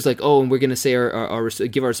 so it's like, and we're gonna say our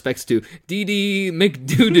give our respects to Dee Dee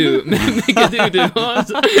McDoodoo,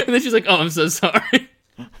 McAdoodoo, and then she's like, I'm so sorry.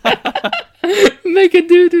 Make a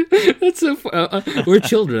doo-doo. That's so we're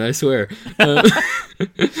children, I swear. But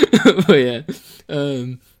yeah.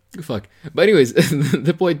 Fuck. But anyways,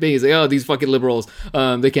 the point being is like, these fucking liberals,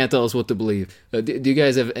 they can't tell us what to believe. Do you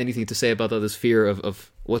guys have anything to say about this fear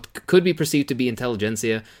of what could be perceived to be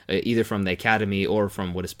intelligentsia, either from the academy or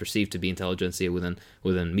from what is perceived to be intelligentsia within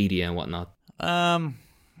media and whatnot?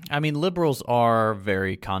 I mean, liberals are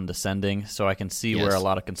very condescending, so I can see where a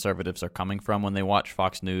lot of conservatives are coming from when they watch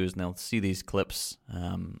Fox News and they'll see these clips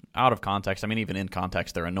out of context. I mean, even in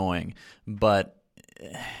context, they're annoying. But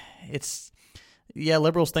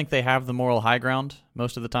liberals think they have the moral high ground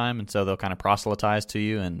most of the time, and so they'll kind of proselytize to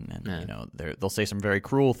you, and they'll say some very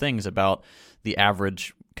cruel things about the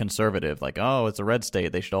average conservative, like, it's a red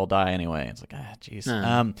state, they should all die anyway. It's like,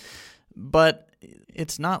 jeez. But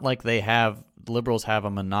it's not like liberals have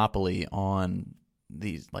a monopoly on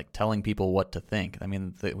these, like, telling people what to think. I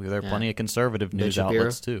mean, there are plenty of conservative news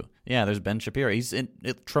outlets too. Yeah, there's Ben Shapiro. He's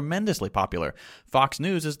tremendously popular. Fox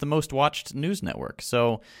News is the most watched news network.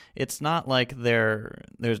 So it's not like they're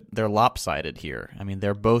lopsided here. I mean,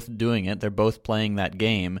 they're both doing it. They're both playing that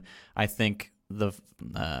game. I think the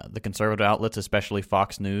conservative outlets, especially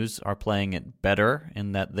Fox News, are playing it better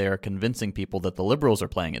in that they're convincing people that the liberals are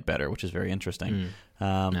playing it better, which is very interesting.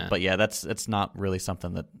 But yeah, it's not really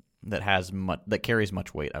something that that carries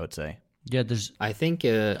much weight, I would say. Yeah, there's. I think.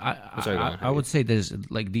 I would say there's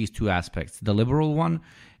like these two aspects: the liberal one,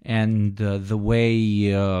 and the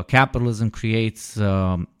way capitalism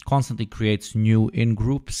constantly creates new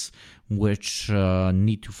in-groups which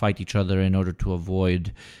need to fight each other in order to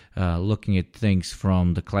avoid looking at things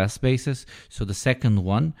from the class basis. So the second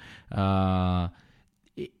one,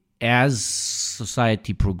 as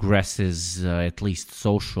society progresses, at least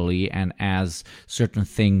socially, and as certain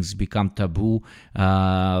things become taboo,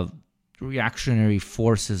 reactionary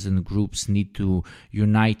forces and groups need to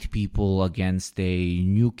unite people against a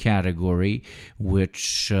new category,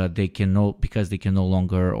 which because they can no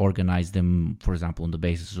longer organize them, for example, on the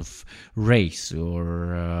basis of race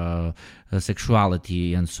or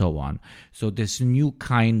sexuality and so on. So this new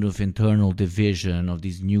kind of internal division of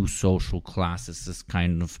these new social classes has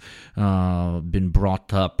kind of been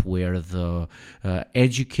brought up, where the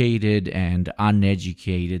educated and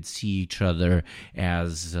uneducated see each other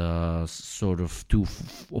as sort of two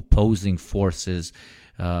opposing forces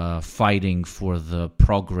fighting for the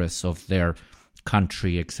progress of their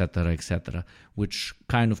country, etc., which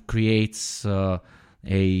kind of creates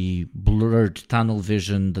a blurred tunnel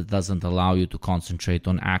vision that doesn't allow you to concentrate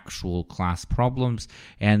on actual class problems,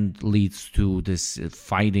 and leads to this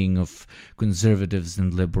fighting of conservatives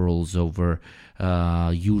and liberals over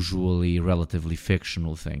usually relatively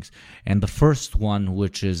fictional things. And the first one,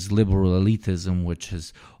 which is liberal elitism, which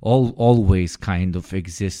has always kind of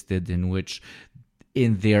existed, in which,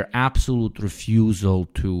 in their absolute refusal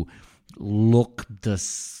to look the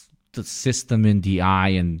system in the eye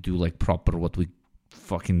and do like proper, what we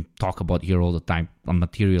fucking talk about here all the time, on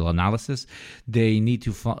material analysis, they need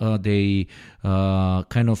to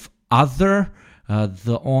kind of other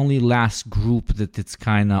the only last group that it's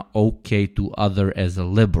kind of okay to other as a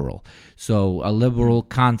liberal. So a liberal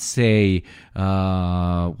can't say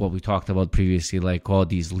what we talked about previously, like, oh,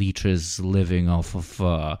 these leeches living off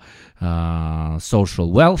of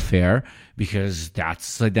social welfare, because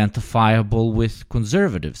that's identifiable with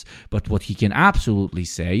conservatives. But what he can absolutely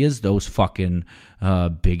say is those fucking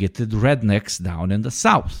bigoted rednecks down in the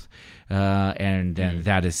South. And then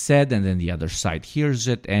that is said, and then the other side hears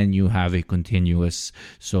it, and you have a continuous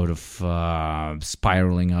sort of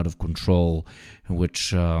spiraling out of control,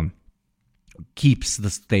 which keeps the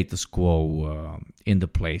status quo in the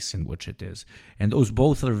place in which it is. And those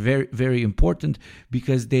both are very, very important,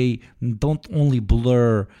 because they don't only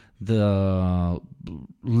blur the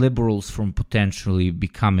liberals from potentially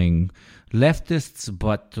becoming leftists,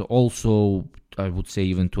 but also, I would say,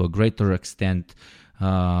 even to a greater extent,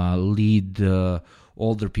 lead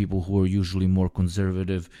older people who are usually more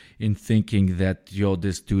conservative in thinking that,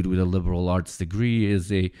 this dude with a liberal arts degree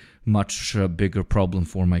is a much bigger problem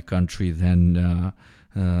for my country than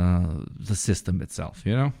the system itself,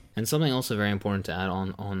 And something also very important to add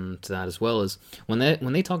on to that as well is when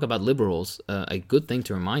they talk about liberals, a good thing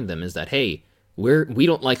to remind them is that, hey, we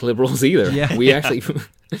don't like liberals either. Yeah. We actually,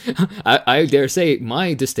 I dare say,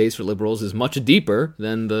 my distaste for liberals is much deeper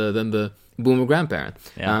than the boomer grandparent.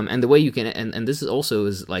 Yeah. And the way you can, and this is also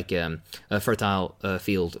is like a fertile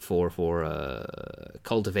field for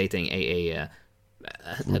cultivating a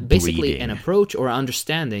basically an approach or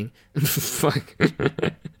understanding. Fuck.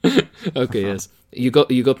 Okay, yes. You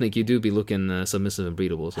Nick, you do be looking submissive and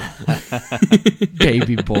breedable. So.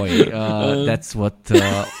 Baby boy, that's what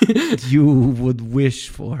you would wish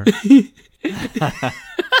for.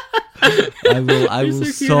 I will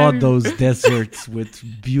so sow those deserts with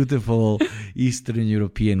beautiful Eastern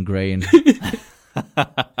European grain.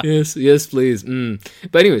 yes, please.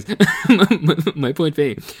 But anyways, my point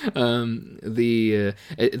being,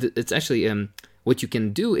 it's actually what you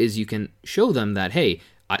can do is you can show them that, hey,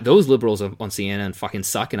 those liberals on CNN fucking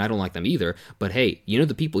suck, and I don't like them either. But hey,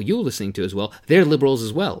 the people you're listening to as well, they're liberals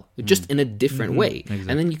as well, just in a different way. Exactly.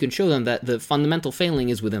 And then you can show them that the fundamental failing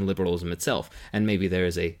is within liberalism itself, and maybe there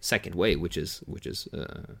is a second way, which is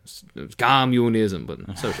communism, but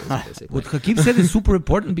socialism, basically. What Hakeem said is super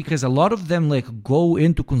important, because a lot of them go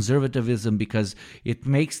into conservatism because it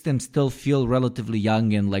makes them still feel relatively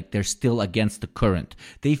young and like they're still against the current.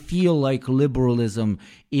 They feel like liberalism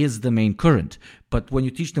is the main current. But when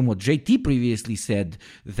you teach them what JT previously said,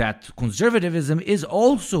 that conservatism is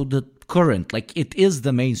also the current, like it is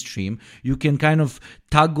the mainstream, you can kind of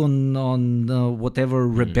tug on whatever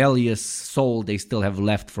rebellious soul they still have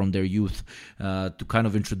left from their youth to kind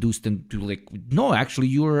of introduce them to no, actually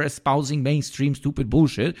you're espousing mainstream stupid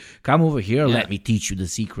bullshit. Come over here, let me teach you the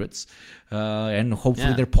secrets. And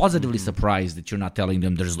hopefully they're positively surprised that you're not telling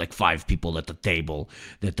them there's 5 people at the table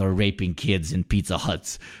that are raping kids in Pizza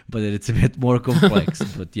Huts, but it's a bit more complex.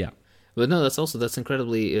 But yeah. But no, that's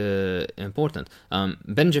incredibly important.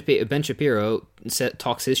 Ben Shapiro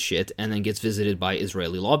talks his shit and then gets visited by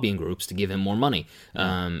Israeli lobbying groups to give him more money.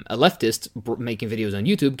 A leftist making videos on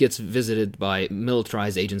YouTube gets visited by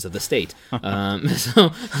militarized agents of the state.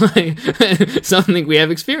 So something we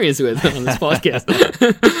have experience with on this podcast.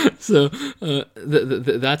 So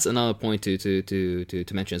that's another point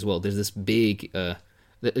to mention as well. There's this big,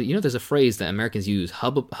 there's a phrase that Americans use,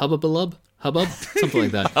 hubbub, something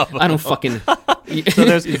like that. I don't fucking. So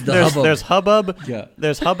there's hubbub, Yeah.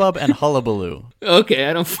 there's hubbub and hullabaloo. Okay,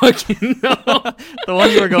 I don't fucking know. The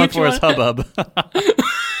one you were going Which for is one? hubbub.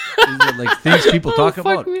 Is it like things people talk fuck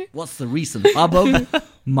about? me. What's the recent hubbub?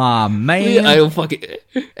 My man. I don't fucking.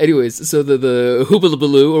 Anyways, so the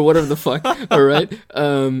hoobaloo or whatever the fuck. All right.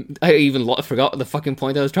 I even forgot the fucking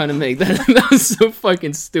point I was trying to make. That was so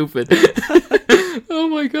fucking stupid. Oh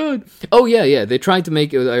my god. Oh yeah. They tried to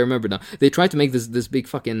make. I remember now. They tried to make this big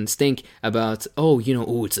fucking stink about.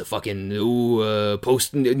 It's a fucking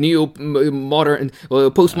postmodern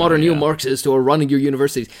neo-Marxists who are running your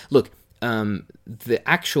universities. Look. The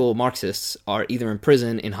actual Marxists are either in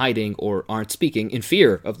prison, in hiding, or aren't speaking in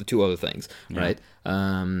fear of the two other things, right?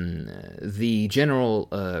 The general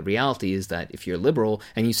reality is that if you're liberal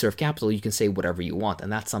and you serve capital, you can say whatever you want,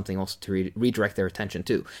 and that's something also to redirect their attention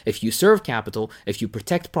to. If you serve capital, if you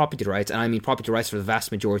protect property rights, and I mean property rights for the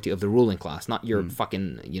vast majority of the ruling class, not your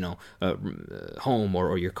fucking home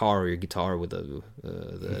or your car or your guitar with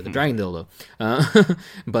the dragon dildo,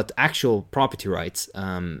 but actual property rights,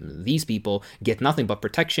 these people get nothing but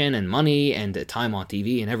protection and money and time on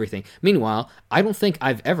TV and everything. Meanwhile, I don't think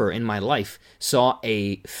I've ever in my life saw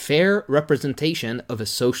a fair representation of a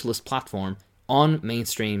socialist platform on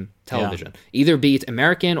mainstream television, either be it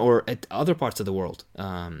American or at other parts of the world.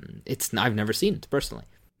 I've never seen it personally.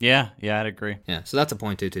 Yeah, I'd agree. Yeah, so that's a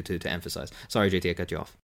point to emphasize. Sorry, JT, I cut you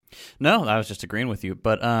off. No, I was just agreeing with you.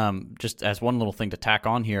 But just as one little thing to tack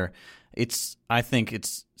on here, I think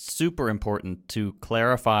it's super important to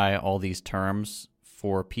clarify all these terms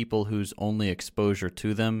for people whose only exposure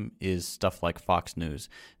to them is stuff like Fox News.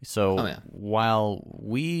 So while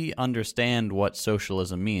we understand what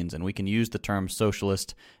socialism means, and we can use the terms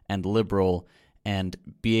socialist and liberal and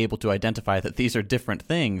be able to identify that these are different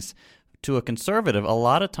things, to a conservative, a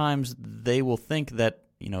lot of times they will think that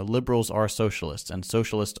liberals are socialists and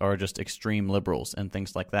socialists are just extreme liberals and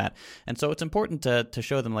things like that. And so it's important to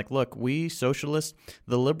show them, like, look, we socialists,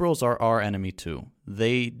 the liberals are our enemy too.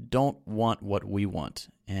 They don't want what we want.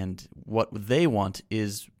 And what they want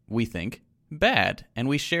is, we think, bad. And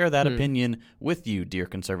we share that opinion with you, dear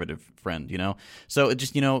conservative friend, So it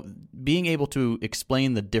just, being able to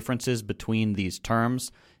explain the differences between these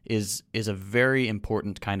terms is a very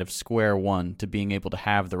important kind of square one to being able to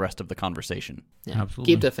have the rest of the conversation. Yeah,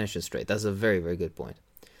 absolutely. Keep definitions straight. That's a very, very good point.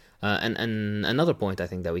 And another point I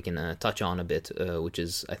think that we can touch on a bit, which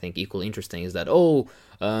is I think equally interesting, is that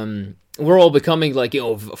we're all becoming like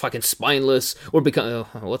fucking spineless. We're becoming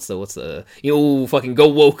what's the fucking go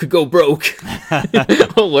woke, go broke,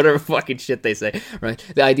 whatever fucking shit they say, right?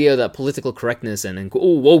 The idea that political correctness and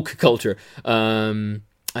woke culture.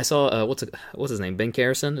 I saw what's his name? Ben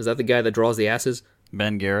Garrison? Is that the guy that draws the asses?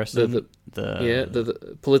 Ben Garrison,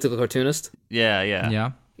 the political cartoonist.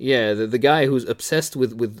 Yeah. Yeah, the guy who's obsessed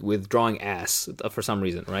with drawing ass for some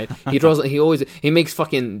reason, right? He makes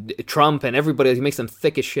fucking Trump and everybody, he makes them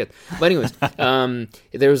thick as shit. But anyways,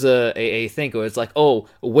 there's a thing where it's like,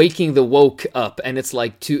 waking the woke up, and it's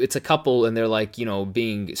like it's a couple, and they're like,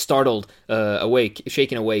 being startled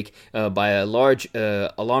shaken awake by a large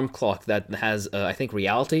alarm clock that has I think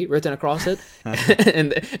reality written across it.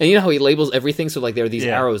 and you know how he labels everything, so like there are these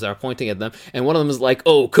arrows that are pointing at them, and one of them is like,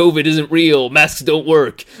 COVID isn't real, masks don't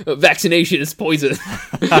work, vaccination is poison,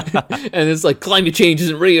 and it's like climate change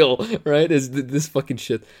isn't real, right? It's this fucking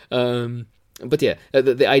shit. But yeah,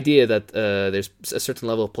 the idea that there's a certain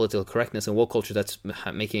level of political correctness and woke culture that's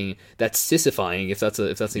sissifying, if that's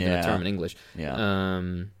even a term in English,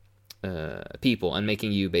 people, and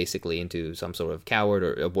making you basically into some sort of coward,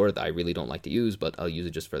 or a word that I really don't like to use, but I'll use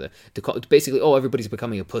it just to call basically, everybody's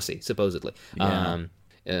becoming a pussy, supposedly.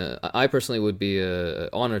 I personally would be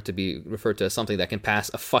honored to be referred to as something that can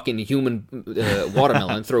pass a fucking human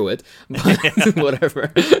watermelon through it, but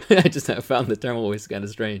whatever. I just have found the term always kind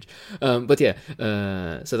of strange. But yeah,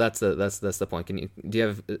 so that's the point. Do you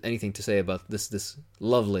have anything to say about this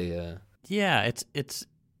lovely? Yeah, it's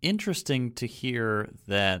interesting to hear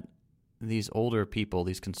that these older people,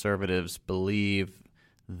 these conservatives, believe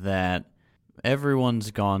that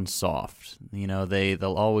everyone's gone soft.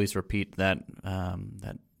 They'll always repeat that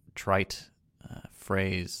trite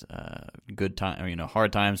phrase, good time, or,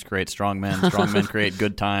 hard times create strong men create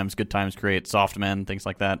good times create soft men, things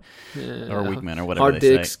like that, or weak men, or whatever hard they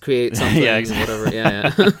say. dicks create something, yeah, exactly. whatever.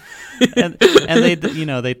 Yeah.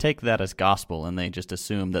 and they take that as gospel, and they just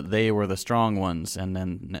assume that they were the strong ones, and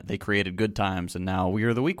then they created good times, and now we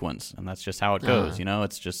are the weak ones, and that's just how it goes.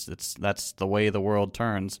 That's the way the world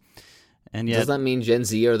turns. And yet, does that mean Gen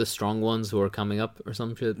Z are the strong ones who are coming up or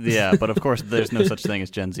some shit? Yeah, but of course there's no such thing as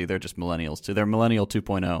Gen Z. They're just millennials too. They're millennial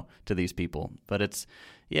 2.0 to these people. But it's,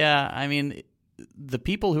 I mean, the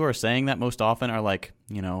people who are saying that most often are like,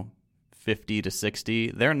 50 to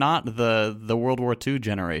 60. They're not the World War II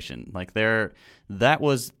generation. Like that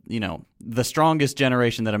was, the strongest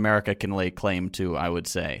generation that America can lay claim to, I would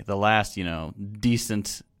say. The last,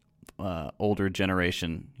 decent older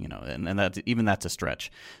generation, and that's a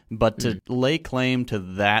stretch. But to lay claim to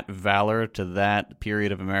that valor, to that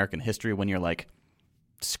period of American history when you're like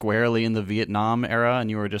squarely in the Vietnam era and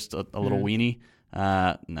you were just a little weenie,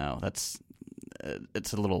 no, it's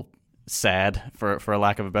a little sad for a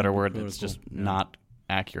lack of a better word. It's just not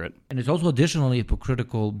accurate. And it's also additionally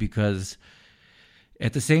hypocritical because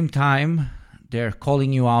at the same time they're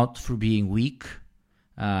calling you out for being weak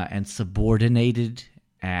and subordinated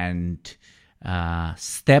and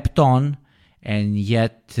stepped on, and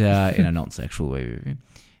yet in a non-sexual way,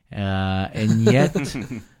 and yet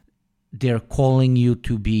they're calling you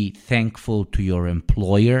to be thankful to your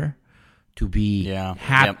employer, to be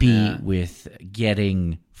happy with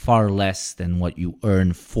getting far less than what you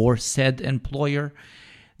earn for said employer.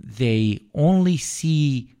 They only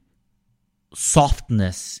see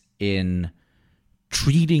softness in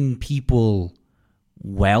treating people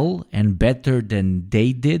well and better than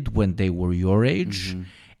they did when they were your age,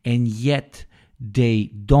 and yet they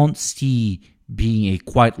don't see being a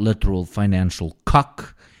quite literal financial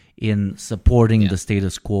cuck in supporting the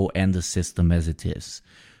status quo and the system as it is.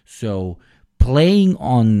 So playing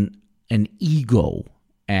on an ego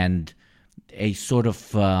and a sort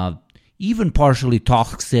of even partially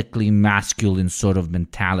toxically masculine sort of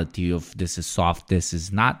mentality of this is soft, this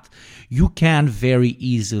is not, you can very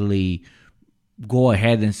easily go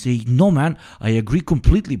ahead and say, no, man, I agree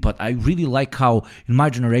completely, but I really like how in my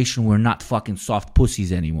generation we're not fucking soft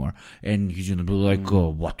pussies anymore. And he's gonna be like,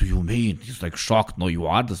 what do you mean? He's like shocked. No, you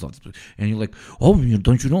are the soft pussy. And you're like, oh,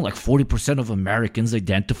 don't you know, like 40% of Americans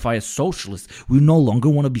identify as socialists. We no longer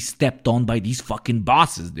want to be stepped on by these fucking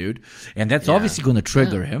bosses, dude. And that's obviously going to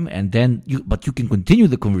trigger him. And then but you can continue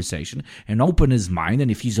the conversation and open his mind. And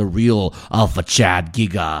if he's a real alpha Chad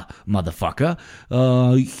giga motherfucker,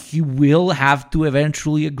 he will have to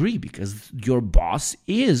eventually agree because your boss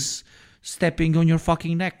is stepping on your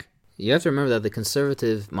fucking neck. You have to remember that the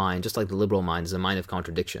conservative mind, just like the liberal mind, is a mind of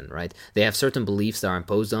contradiction, right? They have certain beliefs that are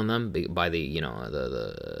imposed on them by the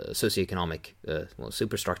the socioeconomic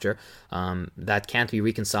superstructure that can't be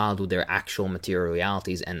reconciled with their actual material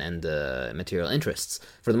realities and material interests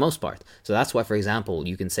for the most part. So that's why, for example,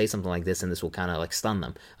 you can say something like this and this will kind of like stun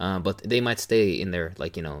them, but they might stay in their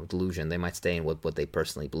delusion. They might stay in what they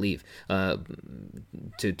personally believe.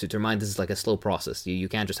 To remind, this is like a slow process. You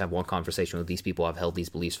can't just have one conversation with these people who have held these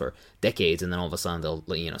beliefs for decades and then all of a sudden they'll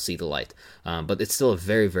see the light. But it's still a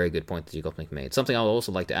very, very good point that Jukopnik made. Something I would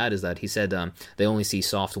also like to add is that he said they only see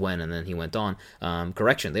soft when, and then he went on,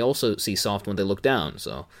 correction, they also see soft when they look down.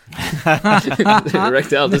 So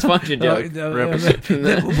erectile dysfunction joke.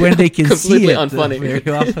 When they can see it unfunny. Very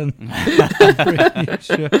often.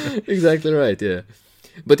 Sure. Exactly right, yeah.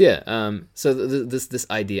 But so this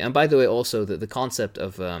idea, and by the way, also the concept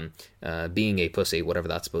of being a pussy, whatever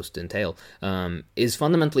that's supposed to entail, is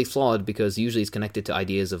fundamentally flawed because usually it's connected to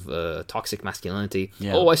ideas of toxic masculinity.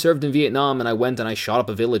 Yeah. Oh, I served in Vietnam and I went and I shot up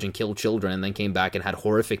a village and killed children and then came back and had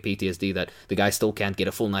horrific PTSD that the guy still can't get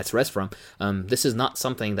a full night's rest from. This is not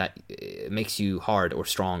something that makes you hard or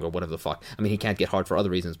strong or whatever the fuck. I mean, he can't get hard for other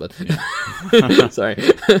reasons, but sorry.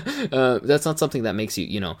 That's not something that makes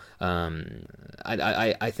you,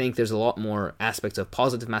 I think there's a lot more aspects of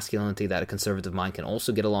positive masculinity that a conservative mind can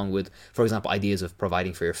also get along with. For example, ideas of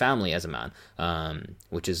providing for your family as a man,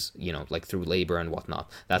 which is, like through labor and whatnot.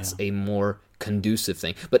 That's a more conducive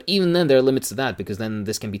thing. But even then, there are limits to that because then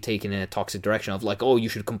this can be taken in a toxic direction of like, oh, you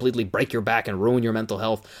should completely break your back and ruin your mental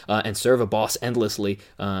health and serve a boss endlessly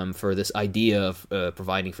for this idea of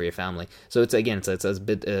providing for your family. So it's a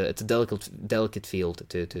bit it's a delicate field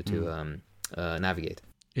to navigate.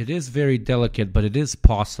 It is very delicate, but it is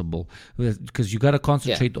possible because you got to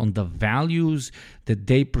concentrate on the values that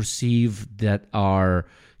they perceive that are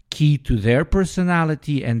key to their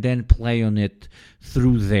personality and then play on it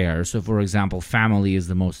through there. So, for example, family is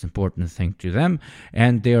the most important thing to them,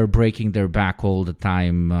 and they are breaking their back all the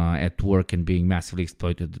time at work and being massively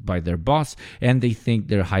exploited by their boss, and they think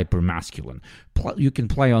they're hyper masculine. You can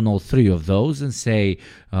play on all three of those and say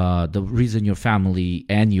the reason your family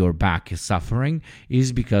and your back is suffering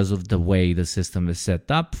is because of the way the system is set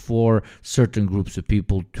up for certain groups of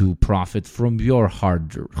people to profit from your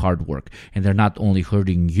hard work. And they're not only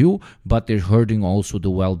hurting you, but they're hurting also the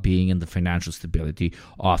well-being and the financial stability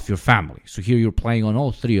of your family. So here you're playing on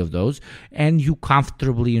all three of those, and you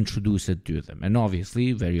comfortably introduce it to them. And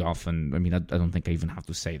obviously, very often, I mean, I don't think I even have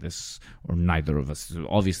to say this, or neither of us.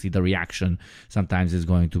 Obviously, the reaction sometimes is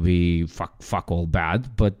going to be fuck all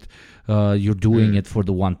bad, but you're doing it for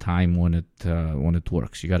the one time when it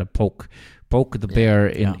works. You got to poke the bear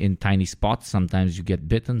in tiny spots. Sometimes you get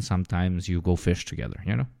bitten, sometimes you go fish together,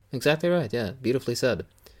 you know? Exactly right. Yeah, beautifully said.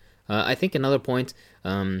 I think another point,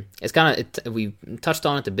 it's kind of, we touched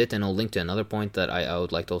on it a bit, and I'll link to another point that I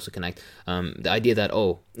would like to also connect. The idea that,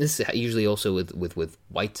 this is usually also with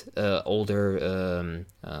white, older,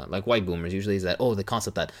 like white boomers, usually is that, the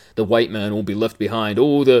concept that the white man will be left behind.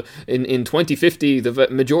 In 2050, the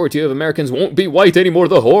majority of Americans won't be white anymore,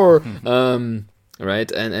 the horror.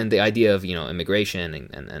 Right, and the idea of immigration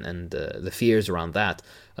and the fears around that,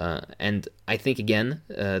 and I think again,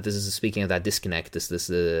 this is speaking of that disconnect, this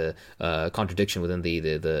contradiction within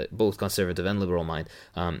the both conservative and liberal mind.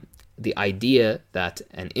 The idea that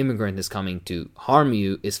an immigrant is coming to harm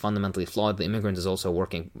you is fundamentally flawed. The immigrant is also a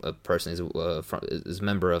working person, is a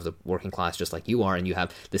member of the working class just like you are, and you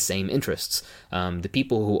have the same interests. The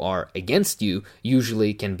people who are against you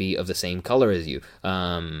usually can be of the same color as you,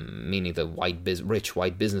 meaning the rich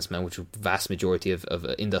white businessmen, which are the vast majority of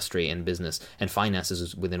industry and business and finances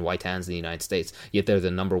is within white hands in the United States, yet they're the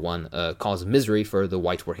number one cause of misery for the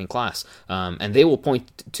white working class. And they will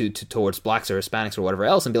point towards blacks or Hispanics or whatever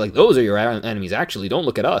else and be like, those are your enemies. Actually, don't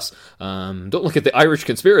look at us. Don't look at the Irish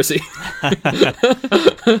conspiracy.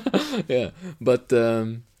 Yeah, but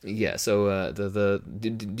So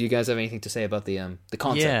do you guys have anything to say about the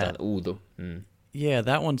concept? Yeah,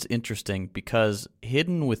 that one's interesting because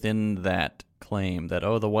hidden within that claim that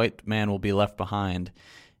the white man will be left behind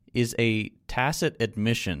is a tacit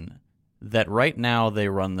admission that right now they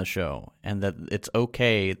run the show, and that it's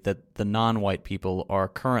okay that the non-white people are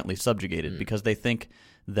currently subjugated because they think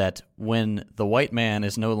that when the white man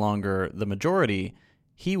is no longer the majority,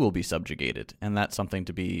 he will be subjugated, and that's something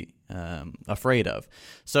to be afraid of.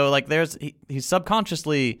 So, like, he's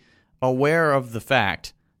subconsciously aware of the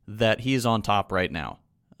fact that he's on top right now,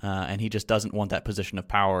 and he just doesn't want that position of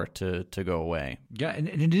power to go away. Yeah, and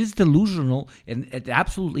it is delusional, and it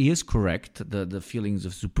absolutely is correct, the feelings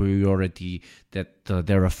of superiority that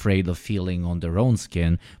they're afraid of feeling on their own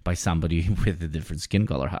skin by somebody with a different skin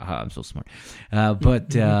color. Haha, I'm so smart.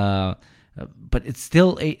 But it's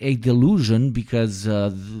still a delusion because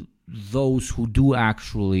those who do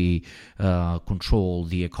actually control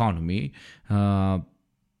the economy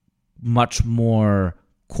much more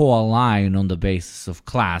co-align on the basis of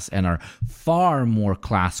class and are far more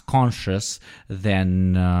class conscious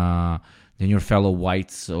than your fellow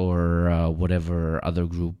whites or whatever other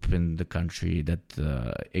group in the country that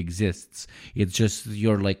exists. It's just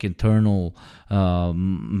your internal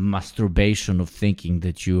masturbation of thinking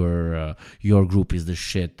that your group is the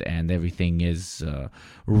shit and everything is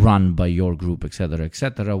run by your group, etc.,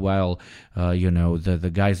 etc. While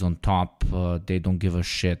the guys on top, they don't give a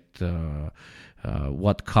shit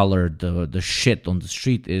what color the shit on the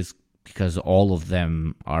street is, because all of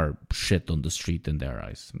them are shit on the street in their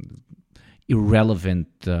eyes. Irrelevant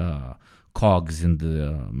cogs in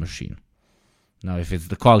the machine. Now, if it's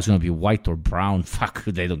the cog's going to be white or brown, fuck,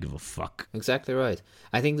 they don't give a fuck. Exactly right.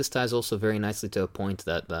 I think this ties also very nicely to a point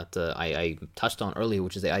that I touched on earlier,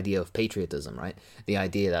 which is the idea of patriotism, right? The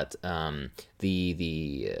idea that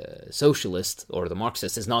the socialist or the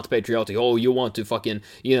Marxist is not patriotic. You want to fucking,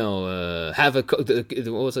 have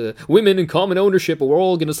women in common ownership, or we're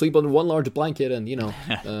all going to sleep under one large blanket, and,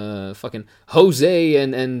 fucking Jose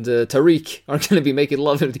and Tariq are going to be making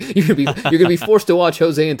love. You're going to be forced to watch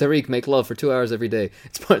Jose and Tariq make love for 2 hours every day.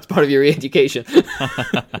 It's part of your education.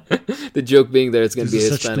 The joke being there, it's going to be a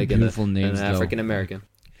Hispanic and an African American.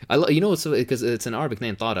 Because it's an Arabic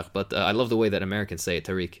name, Tariq, but I love the way that Americans say it,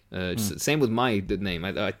 Tariq. Same with my name.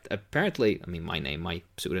 My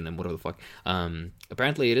pseudonym, whatever the fuck.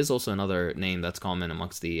 Apparently, it is also another name that's common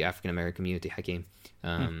amongst the African American community, Hakeem.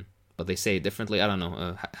 But they say it differently. I don't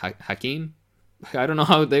know. Hakeem? I don't know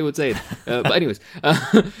how they would say it. But anyways,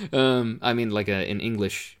 in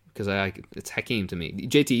English, because it's Hakeem to me.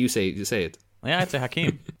 JT, you say it. Yeah, I'd say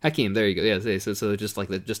Hakeem. Hakeem, there you go. Yeah, so just like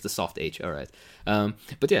just the soft H. All right.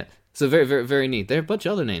 But yeah, so very, very, very neat. There are a bunch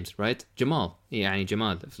of other names, right? Jamal. Yeah,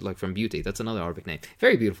 Jamal, like from Beauty. That's another Arabic name.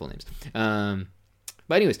 Very beautiful names.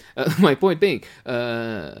 But anyways, my point being,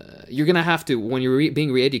 you're going to have to, when you're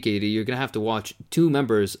being re-educated, you're going to have to watch two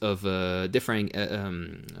members of differing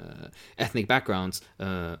ethnic backgrounds,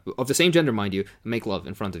 of the same gender, mind you, make love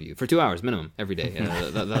in front of you for 2 hours minimum every day.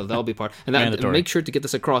 That'll be part. And that, make sure to get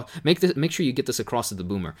this across. Make sure you get this across to the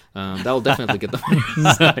boomer. That'll definitely get them.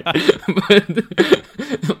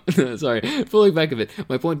 Sorry, pulling back a bit.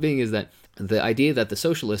 My point being is that the idea that the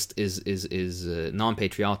socialist is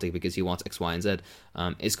non-patriotic because he wants X, Y, and Z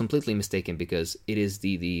is completely mistaken, because it is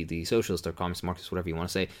the socialist or communist, Marxist, whatever you want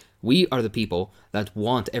to say. We are the people that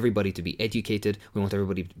want everybody to be educated. We want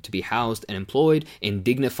everybody to be housed and employed in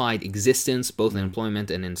dignified existence, both in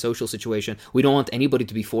employment and in social situation. We don't want anybody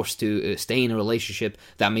to be forced to stay in a relationship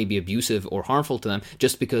that may be abusive or harmful to them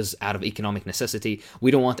just because out of economic necessity.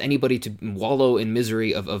 We don't want anybody to wallow in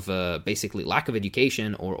misery of basically lack of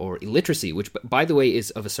education or illiteracy, which, by the way,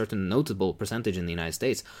 is of a certain notable percentage in the United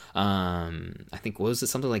States. I think, was it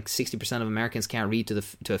something like 60% of Americans can't read to a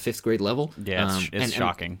 5th grade level? Yeah, it's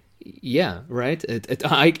shocking. Yeah, right.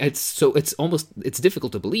 It's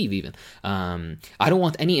difficult to believe even. I don't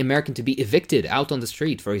want any American to be evicted out on the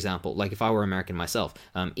street, for example. Like if I were American myself,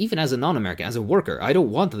 even as a non-American, as a worker, I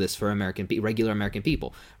don't want this for regular American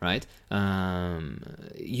people, right?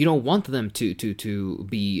 You don't want them to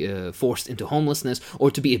be forced into homelessness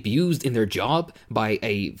or to be abused in their job by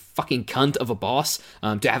a fucking cunt of a boss,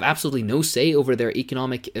 to have absolutely no say over their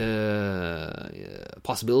economic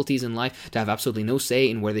possibilities in life, to have absolutely no say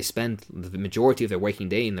in where they spend the majority of their waking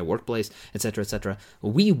day in their workplace, etc., etc.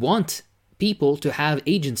 We want people to have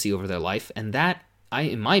agency over their life, and that,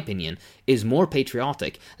 in my opinion, is more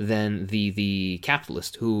patriotic than the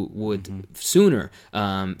capitalist who would sooner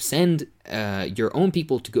send your own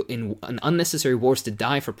people to go in unnecessary wars to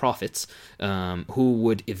die for profits, who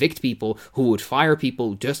would evict people, who would fire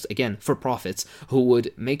people just, again, for profits, who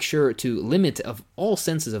would make sure to limit of all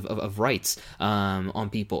senses of rights on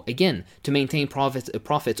people, again, to maintain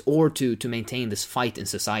profits or to maintain this fight in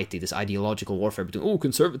society, this ideological warfare between,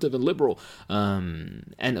 conservative and liberal.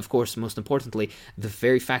 And, of course, most importantly, the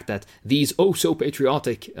very fact that these so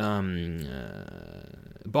patriotic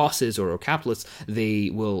bosses or capitalists,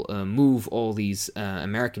 they will move all these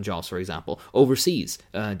American jobs, for example, overseas,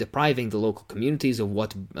 depriving the local communities of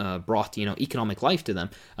what brought economic life to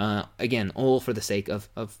them. Again, all for the sake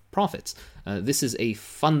of profits. This is a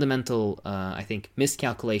fundamental, I think,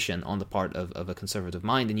 miscalculation on the part of a conservative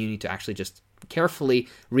mind, and you need to actually just carefully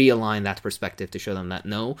realign that perspective to show them that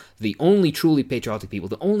no, the only truly patriotic people,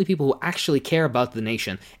 the only people who actually care about the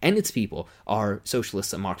nation and its people are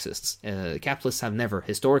socialists and Marxists. Capitalists have never,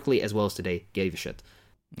 historically as well as today, gave a shit.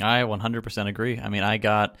 I 100% agree. I mean,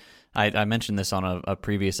 I mentioned this on a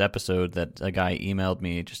previous episode that a guy emailed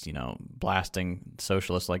me just, blasting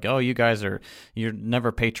socialists like, you're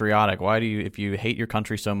never patriotic. If you hate your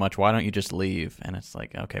country so much, why don't you just leave? And it's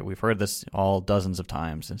like, okay, we've heard this all dozens of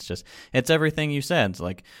times. It's everything you said. It's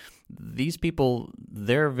like, these people,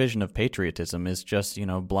 their vision of patriotism is just,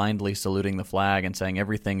 blindly saluting the flag and saying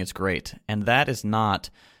everything is great. And that is not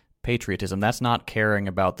patriotism. That's not caring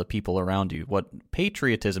about the people around you. What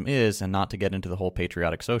patriotism is, and not to get into the whole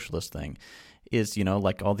patriotic socialist thing, is,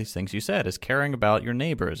 like all these things you said, is caring about your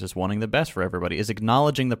neighbors, is wanting the best for everybody, is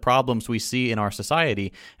acknowledging the problems we see in our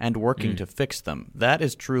society and working to fix them. That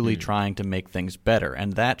is truly trying to make things better,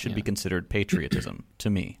 and that should be considered patriotism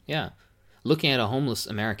to me. Yeah. Looking at a homeless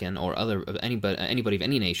American or anybody of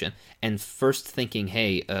any nation and first thinking,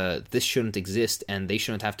 hey, this shouldn't exist and they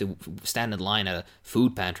shouldn't have to stand in line at a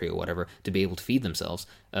food pantry or whatever to be able to feed themselves,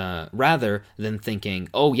 rather than thinking,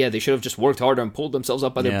 oh yeah, they should have just worked harder and pulled themselves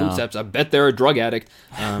up by their bootstraps. I bet they're a drug addict.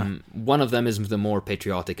 One of them is the more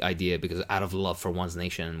patriotic idea, because out of love for one's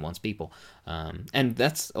nation and one's people. And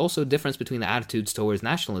that's also a difference between the attitudes towards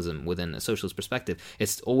nationalism within a socialist perspective.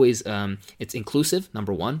 It's always it's inclusive,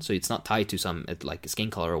 number one, so it's not tied to some like skin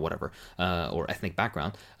color or whatever, or ethnic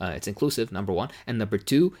background. It's inclusive, number one, and number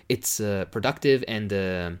two, it's productive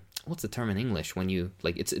and what's the term in English when you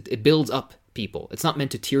like it builds up people. It's not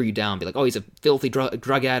meant to tear you down, be like, oh, he's a filthy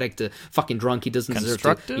drug addict, fucking drunk, he doesn't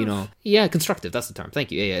deserve to, yeah, constructive, that's the term,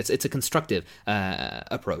 thank you. Yeah, it's a constructive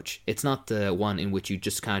approach. It's not one in which you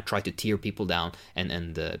just kind of try to tear people down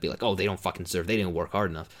and be like, oh, they don't fucking deserve, they didn't work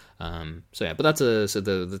hard enough. So yeah, but that's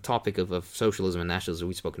the topic of socialism and nationalism.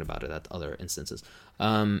 We've spoken about it at other instances.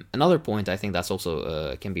 Another point I think that's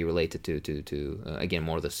also can be related to again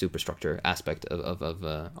more the superstructure aspect of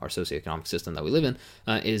our socioeconomic system that we live in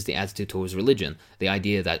is the attitude towards religion. The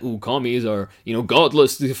idea that commies are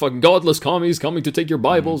godless, the fucking godless commies coming to take your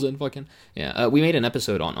Bibles and fucking we made an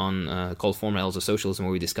episode on called Former Elves of Socialism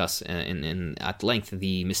where we discuss in at length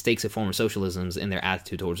the mistakes of former socialisms in their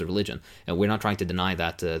attitude towards religion. We're not trying to deny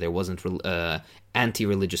that there wasn't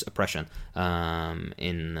anti-religious oppression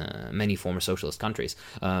in many former socialist countries,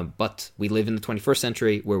 but we live in the 21st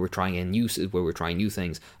century where we're trying new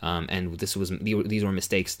things, and these were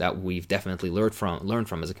mistakes that we've definitely learned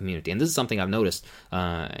from as a community. And this is something I've noticed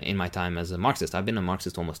in my time as a Marxist. I've been a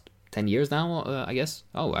Marxist almost 10 years now, I guess.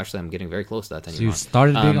 Oh, actually, I'm getting very close to that 10 years. So you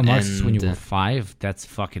started being a Marxist when you were 5? That's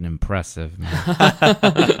fucking impressive,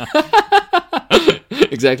 man.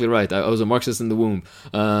 Exactly right. I was a Marxist in the womb.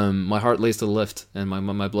 My heart lays to the left, and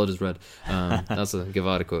my blood is red. That's a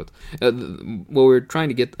Guevara quote. What we're trying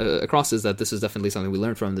to get across is that this is definitely something we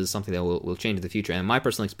learned from. This is something that will change in the future. And my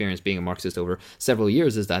personal experience being a Marxist over several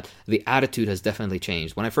years is that the attitude has definitely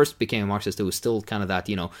changed. When I first became a Marxist, it was still kind of that,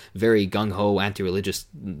 very gung-ho, anti-religious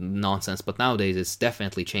nonsense. But nowadays, it's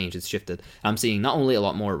definitely changed. It's shifted. I'm seeing not only a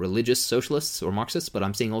lot more religious socialists or Marxists, but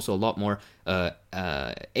I'm seeing also a lot more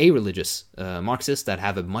a-religious Marxists that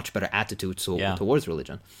have a much better attitude towards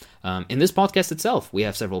religion. In this podcast itself, we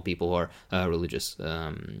have several people who are religious.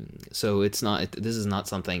 So this is not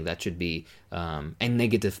something that should be a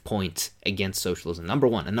negative point against socialism, number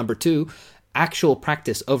one. And number two, actual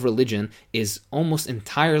practice of religion is almost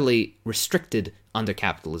entirely restricted under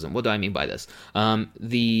capitalism. What do I mean by this?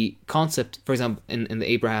 The concept, for example, in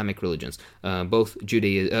the Abrahamic religions, both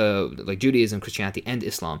Judaism, Christianity, and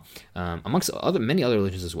Islam, amongst many other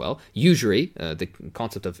religions as well, usury, the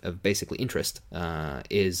concept of basically interest,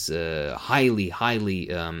 is highly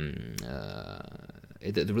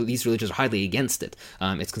these religions are highly against it.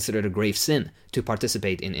 It's considered a grave sin to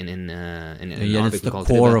participate in it's the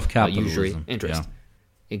core of capitalism. Usury, interest. Yeah.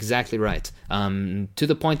 Exactly right. To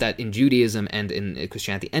the point that in Judaism and in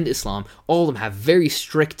Christianity and Islam, all of them have very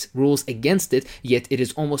strict rules against it, yet it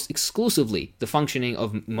is almost exclusively the functioning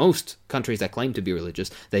of most countries that claim to be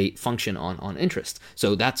religious. They function on interest.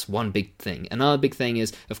 So that's one big thing. Another big thing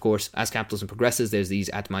is, of course, as capitalism progresses, there's these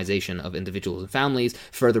atomization of individuals and families,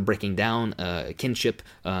 further breaking down kinship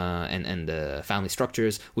and family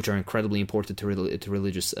structures, which are incredibly important to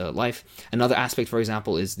religious life. Another aspect, for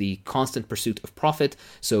example, is the constant pursuit of profit.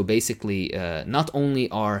 So basically, not only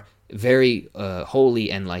are very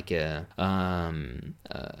holy and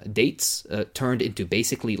dates turned into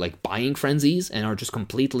basically like buying frenzies and are just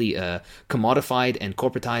completely commodified and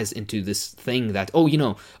corporatized into this thing that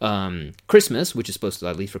Christmas, which is supposed to,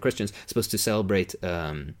 at least for Christians, supposed to celebrate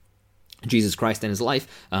Jesus Christ and his life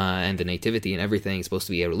and the nativity and everything is supposed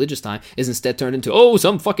to be a religious time, is instead turned into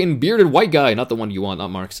some fucking bearded white guy, not the one you want,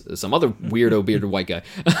 not Marx, some other weirdo bearded white guy.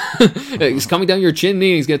 He's coming down your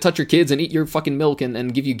chimney, he's gonna touch your kids and eat your fucking milk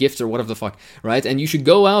and give you gifts or whatever the fuck, right? And you should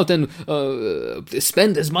go out and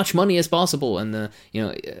spend as much money as possible. And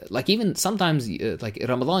like even sometimes like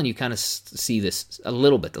Ramadan, you kind of see this a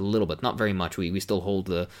little bit, not very much. We still hold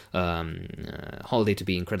the holiday to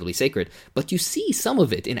be incredibly sacred, but you see some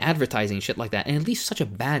of it in advertising and shit like that, and it leaves such a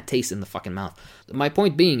bad taste in the fucking mouth. My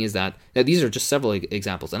point being is that these are just several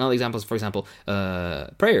examples. Another example is, for example,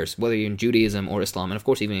 prayers, whether you're in Judaism or Islam, and of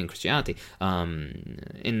course even in Christianity.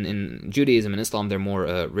 In Judaism and Islam, they're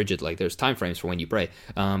more rigid, like there's time frames for when you pray.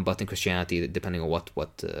 But in Christianity, depending on what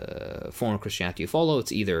form of Christianity you follow,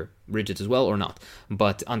 it's either rigid as well or not.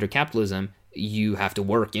 But under capitalism, you have to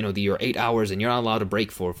work, your 8 hours, and you're not allowed a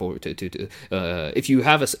break for if you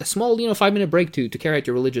have a small, 5-minute break to carry out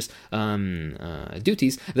your religious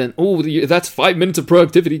duties, then that's 5 minutes of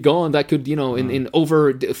productivity gone. That could, in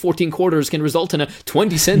over 14 quarters can result in a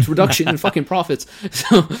 20-cent reduction in fucking profits.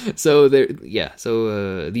 So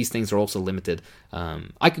these things are also limited.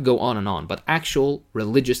 I could go on, but actual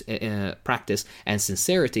religious practice and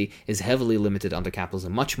sincerity is heavily limited under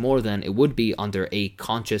capitalism, much more than it would be under a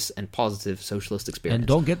conscious and positive socialist experience. And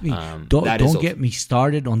don't get me get me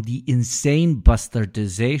started on the insane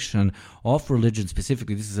bastardization of religion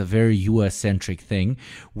specifically. This is a very US centric thing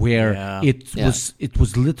where it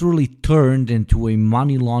was literally turned into a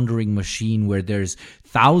money laundering machine where there's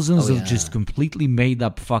thousands of just completely made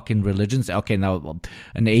up fucking religions. Okay, now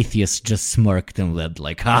an atheist just smirked and led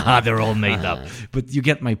like, haha, they're all made up. But you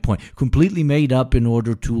get my point. Completely made up in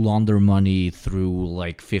order to launder money through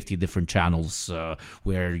like 50 different channels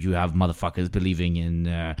where you have motherfuckers believing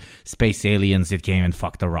in space aliens that came and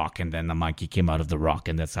fucked a rock, and then a monkey came out of the rock,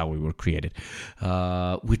 and that's how we were created.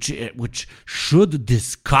 Which should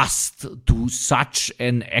disgust to such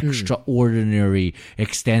an extraordinary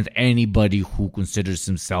extent anybody who considers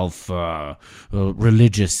himself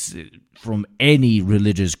religious from any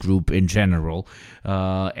religious group in general,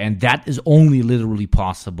 and that is only literally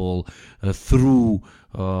possible through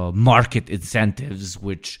market incentives,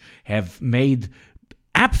 which have made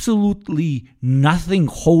absolutely nothing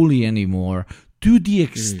holy anymore, to the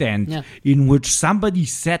extent in which somebody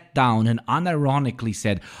sat down and unironically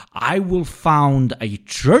said, I will found a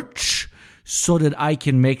church so that I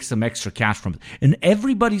can make some extra cash from it. And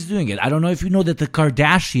everybody's doing it. I don't know if you know that the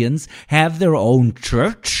Kardashians have their own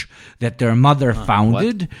church that their mother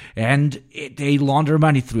founded, and they launder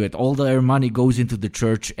money through it. All their money goes into the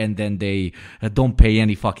church, and then they don't pay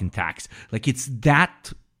any fucking tax. Like, it's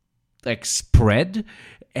that like spread,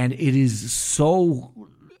 and it is so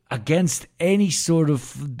against any sort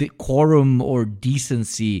of decorum or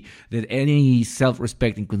decency that any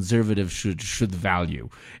self-respecting conservative should value.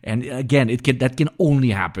 And again, that can only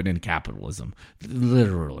happen in capitalism,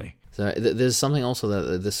 literally. So there's something also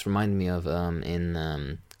that this reminded me of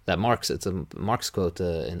in that Marx. It's a Marx quote,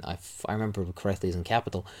 and if I remember correctly, is in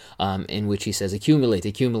Capital, in which he says, "Accumulate,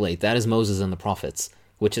 accumulate. That is Moses and the prophets."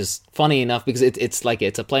 Which is funny enough because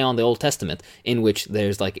it's a play on the Old Testament, in which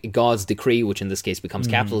there's like God's decree, which in this case becomes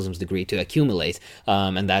capitalism's decree, to accumulate,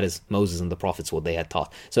 and that is Moses and the prophets, what they had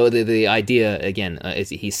taught. So the idea again is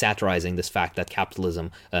he's satirizing this fact that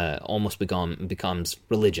capitalism almost becomes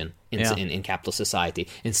religion in capitalist society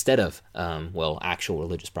instead of actual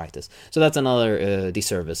religious practice. So that's another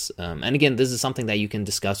disservice. And again, this is something that you can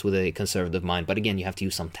discuss with a conservative mind, but again, you have to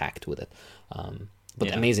use some tact with it.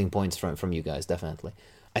 But amazing points from you guys, definitely.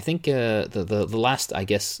 I think the last, I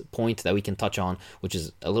guess, point that we can touch on, which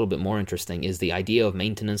is a little bit more interesting, is the idea of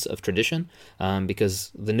maintenance of tradition,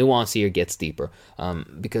 because the nuance here gets deeper.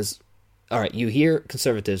 Because, all right, you hear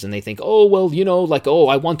conservatives and they think, oh, well,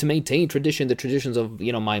 I want to maintain the traditions of,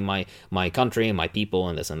 my country and my people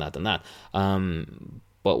and this and that and that.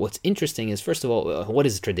 But what's interesting is, first of all, what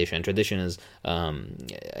is tradition? Tradition is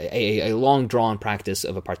a long-drawn practice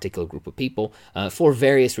of a particular group of people for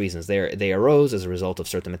various reasons. They arose as a result of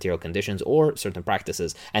certain material conditions or certain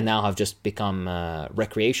practices, and now have just become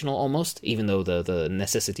recreational almost, even though the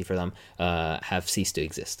necessity for them have ceased to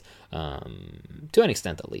exist, to an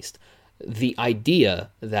extent at least. The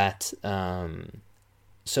idea that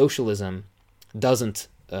socialism doesn't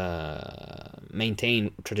maintain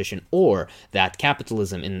tradition, or that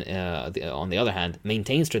capitalism on the other hand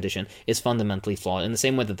maintains tradition, is fundamentally flawed, in the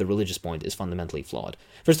same way that the religious point is fundamentally flawed.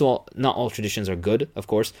 First of all, not all traditions are good, of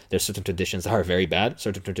course. There's certain traditions that are very bad,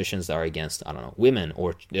 certain traditions that are against, women,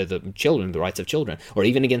 or the children, the rights of children, or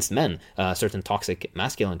even against men, certain toxic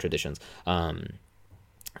masculine traditions.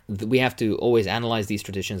 We have to always analyze these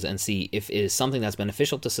traditions and see if it is something that's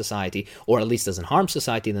beneficial to society, or at least doesn't harm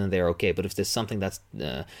society, then they're okay. But if there's something that's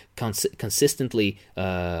consistently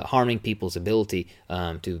harming people's ability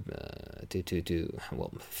to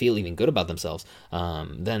feel even good about themselves,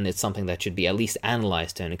 then it's something that should be at least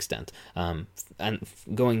analyzed to an extent. And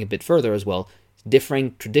going a bit further as well,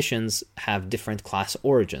 differing traditions have different class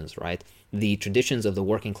origins, right? The traditions of the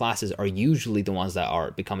working classes are usually the ones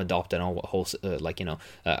that become adopted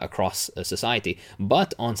across society.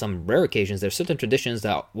 But on some rare occasions, there's certain traditions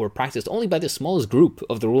that were practiced only by the smallest group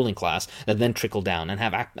of the ruling class that then trickle down and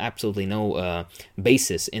have absolutely no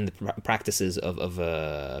basis in the practices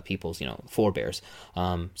of people's forebears.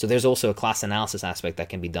 So there's also a class analysis aspect that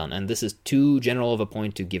can be done, and this is too general of a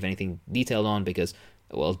point to give anything detailed on, because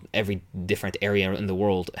every different area in the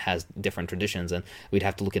world has different traditions, and we'd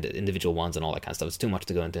have to look at individual ones and all that kind of stuff. It's too much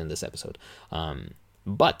to go into in this episode.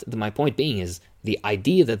 But my point being is, the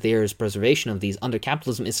idea that there is preservation of these under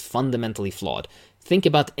capitalism is fundamentally flawed. Think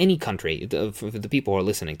about any country, for the people who are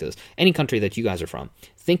listening to this, any country that you guys are from.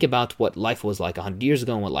 Think about what life was like 100 years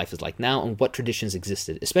ago and what life is like now, and what traditions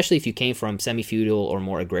existed. Especially if you came from semi-feudal or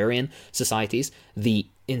more agrarian societies, the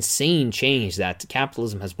insane change that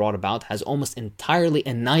capitalism has brought about has almost entirely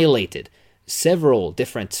annihilated several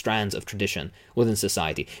different strands of tradition within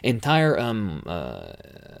society. Entire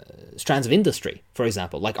strands of industry, for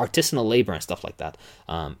example, like artisanal labor and stuff like that.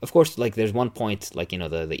 Of course, like there's one point, like,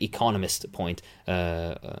 the economist point,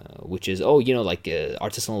 which is,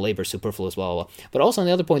 artisanal labor is superfluous, blah, blah, blah. But also on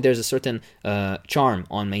the other point, there's a certain charm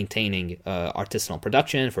on maintaining artisanal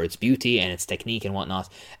production for its beauty and its technique and whatnot.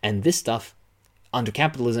 And this stuff under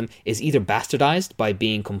capitalism is either bastardized by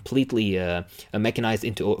being completely mechanized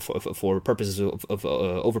into for purposes of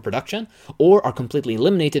overproduction, or are completely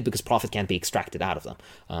eliminated because profit can't be extracted out of them.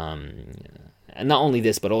 And not only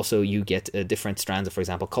this, but also you get different strands of, for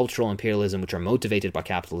example, cultural imperialism, which are motivated by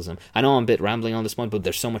capitalism. I know I'm a bit rambling on this point, but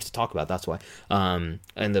there's so much to talk about, that's why. And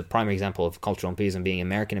the primary example of cultural imperialism being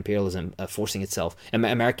American imperialism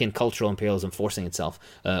American cultural imperialism forcing itself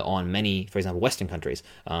on many, for example, Western countries,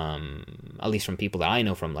 at least from people that I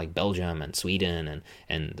know from, like, Belgium and Sweden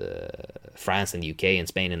and France and the UK and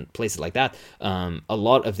Spain and places like that. A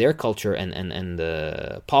lot of their culture and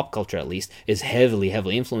pop culture, at least, is heavily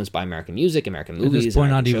influenced by American music, American movies. At this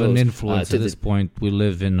point, American not even shows. influence. At this point, we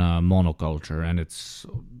live in a monoculture, and it's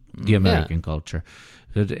the American culture.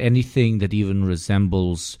 That anything that even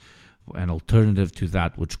resembles an alternative to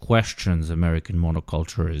that which questions American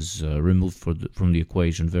monoculture is removed from the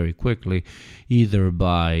equation very quickly, either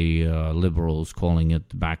by liberals calling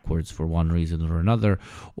it backwards for one reason or another,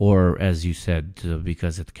 or, as you said,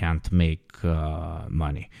 because it can't make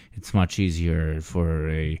money. It's much easier for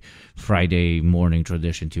a Friday morning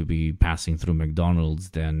tradition to be passing through McDonald's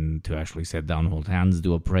than to actually sit down, hold hands,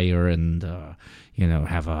 do a prayer, and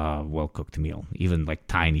have a well-cooked meal. Even like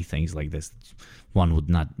tiny things like this, one would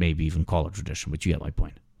not maybe even call a tradition, but you get my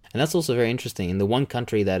point. And that's also very interesting. In the one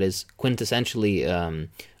country that is quintessentially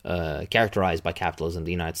characterized by capitalism,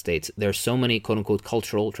 the United States, there are so many quote-unquote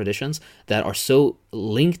cultural traditions that are so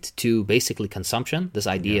linked to basically consumption, this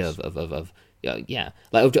idea of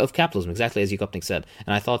capitalism, exactly as Yukopnik said.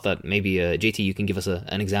 And I thought that maybe, JT, you can give us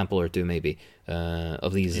an example or two maybe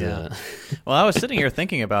of these. Yeah. Well, I was sitting here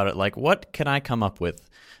thinking about it, like, what can I come up with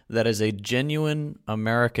that is a genuine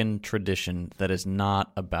American tradition that is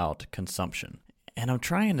not about consumption? And I'm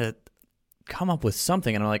trying to come up with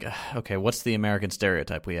something, and I'm like, okay, what's the American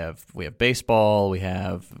stereotype? We have baseball, we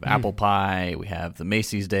have apple pie, we have the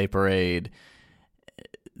Macy's Day Parade.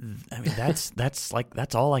 I mean,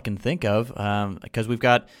 that's all I can think of, because we've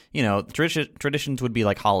got, traditions would be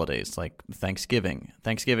like holidays, like Thanksgiving.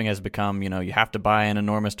 Thanksgiving has become, you have to buy an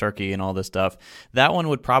enormous turkey and all this stuff. That one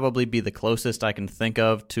would probably be the closest I can think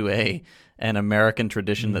of to an American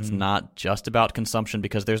tradition that's not just about consumption,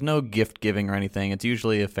 because there's no gift giving or anything. It's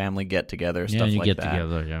usually a family get together, stuff like that. Yeah, you get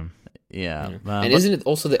together, yeah. Yeah. And isn't it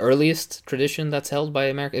also the earliest tradition that's held by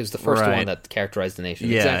America? It was the first one that characterized the nation.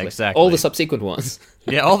 Yeah, exactly. All the subsequent ones.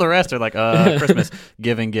 Yeah, all the rest are like Christmas,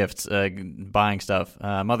 giving gifts, buying stuff,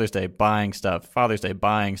 Mother's Day, buying stuff, Father's Day,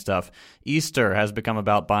 buying stuff. Easter has become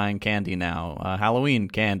about buying candy now. Halloween,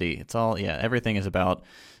 candy. It's all, everything is about,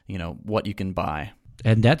 what you can buy.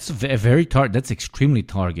 And that's that's extremely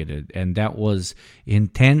targeted, and that was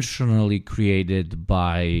intentionally created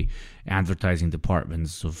by advertising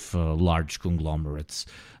departments of large conglomerates.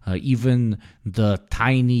 Even the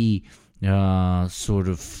tiny sort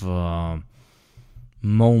of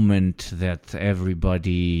moment that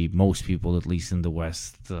most people, at least in the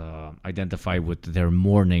West, identify with their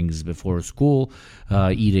mornings before school,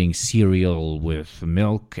 eating cereal with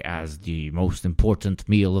milk as the most important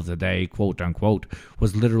meal of the day, quote unquote,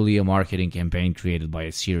 was literally a marketing campaign created by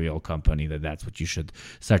a cereal company that's what you should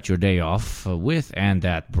start your day off with, and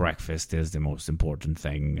that breakfast is the most important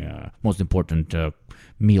thing,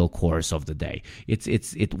 meal course of the day.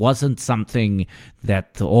 It wasn't something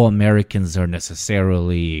that all Americans are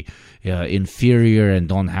necessarily inferior and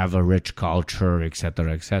don't have a rich culture,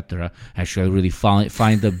 etc., etc. Actually, I really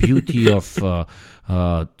find the beauty of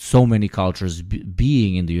so many cultures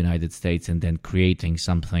being in the United States and then creating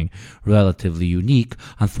something relatively unique.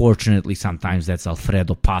 Unfortunately, sometimes that's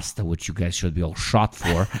Alfredo pasta, which you guys should be all shot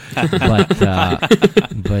for.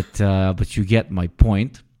 But you get my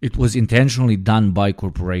point. It was intentionally done by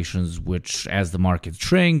corporations which, as the market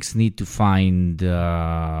shrinks, need to find...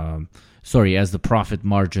 as the profit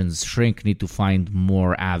margins shrink, need to find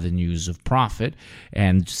more avenues of profit.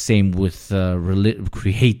 And same with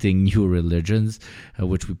creating new religions,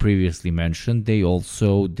 which we previously mentioned. They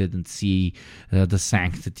also didn't see the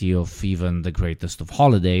sanctity of even the greatest of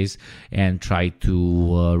holidays and tried to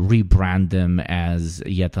rebrand them as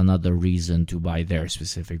yet another reason to buy their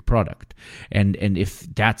specific product. And if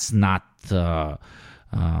that's not...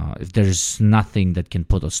 if there's nothing that can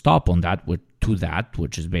put a stop on that, to that,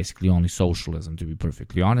 which is basically only socialism, to be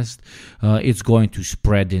perfectly honest, it's going to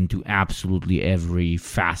spread into absolutely every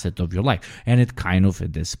facet of your life. And it kind of,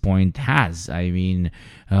 at this point, has. I mean,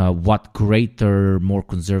 what greater, more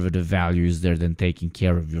conservative value is there than taking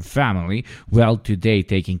care of your family? Well, today,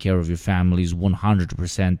 taking care of your family is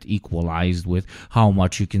 100% equalized with how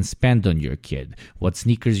much you can spend on your kid. What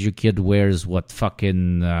sneakers your kid wears, what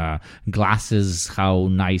fucking glasses, how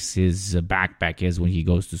nice his backpack is when he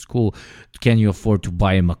goes to school. Can you afford to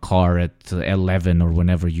buy him a car at 11 or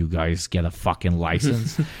whenever you guys get a fucking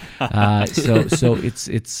license? So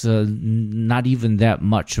it's not even that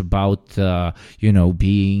much about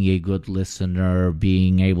being a good listener,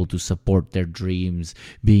 being able to support their dreams,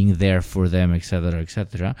 being there for them,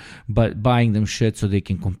 etc., but buying them shit so they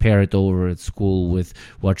can compare it over at school with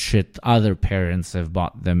what shit other parents have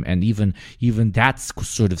bought them. And even that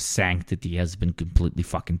sort of sanctity has been completely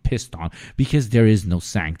fucking pissed on, because there is no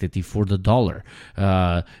sanctity for the dollar.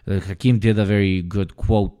 Hakim did a very good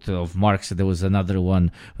quote of Marx. There was another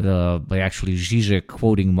one by actually Zizek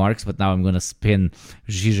quoting Marx, but now I'm going to spin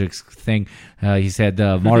Zizek's thing. He said,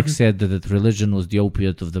 Marx said that religion was the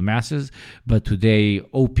opiate of the masses, but today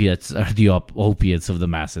opiates are the opiates of the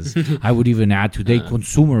masses. I would even add today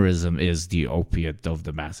consumerism is the opiate of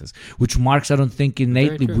the masses, which Marx, I don't think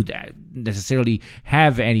innately would necessarily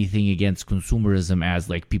have anything against consumerism as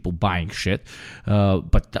like people buying shit,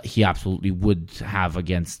 but he absolutely would have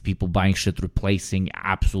against people buying shit replacing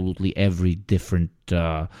absolutely every different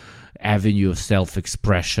avenue of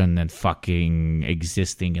self-expression and fucking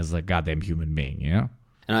existing as a goddamn human being, you know?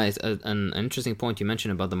 And an interesting point you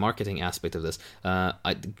mentioned about the marketing aspect of this.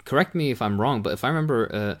 Correct me if I'm wrong, but if I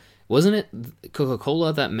remember, wasn't it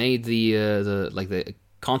Coca-Cola that made the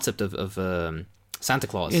concept of Santa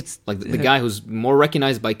Claus? It's like the guy who's more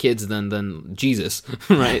recognized by kids than Jesus,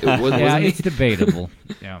 right? It's debatable.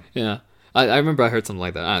 Yeah. I remember I heard something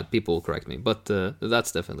like that. People will correct me, but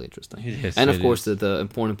that's definitely interesting. And of course, the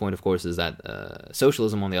important point, of course, is that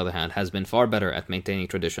socialism, on the other hand, has been far better at maintaining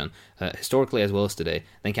tradition, historically as well as today,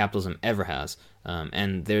 than capitalism ever has.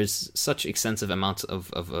 And there's such extensive amounts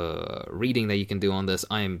of reading that you can do on this.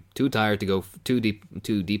 I am too tired to go too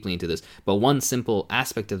deeply into this. But one simple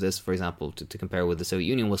aspect of this, for example, to compare with the Soviet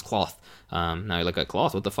Union, was cloth. Now you're like, a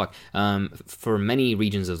cloth? What the fuck? For many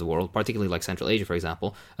regions of the world, particularly like Central Asia, for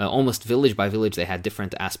example, almost village by village, they had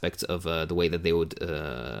different aspects of the way that they would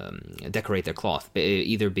decorate their cloth,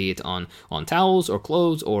 either be it on towels or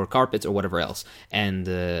clothes or carpets or whatever else. And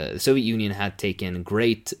the Soviet Union had taken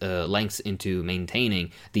great lengths into maintaining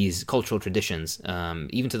these cultural traditions,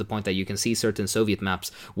 even to the point that you can see certain Soviet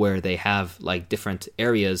maps where they have like different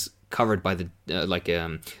areas covered by the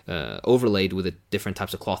overlaid with the different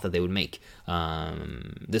types of cloth that they would make.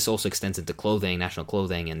 This also extends into clothing, national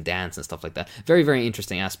clothing, and dance and stuff like that. Very, very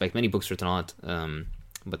interesting aspect. Many books written on it.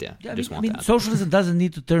 But I just want that. Socialism doesn't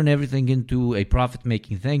need to turn everything into a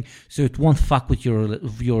profit-making thing, so it won't fuck with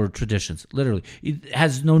your traditions. Literally, it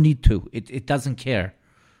has no need to. It doesn't care.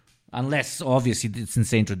 Unless, obviously, it's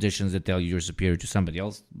insane traditions that tell you you're superior to somebody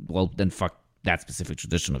else. Well, then fuck that specific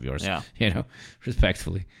tradition of yours. Yeah.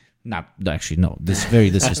 Respectfully. Not, actually, no. This very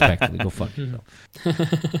disrespectfully. Go fuck yourself.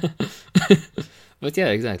 But yeah,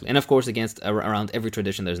 exactly. And of course, around every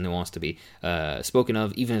tradition, there's nuance to be spoken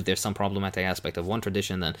of. Even if there's some problematic aspect of one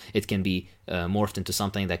tradition, then it can be morphed into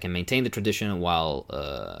something that can maintain the tradition while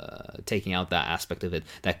taking out that aspect of it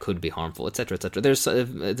that could be harmful, etc., etc. There's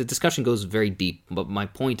the discussion goes very deep, but my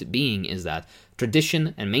point being is that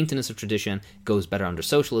tradition and maintenance of tradition goes better under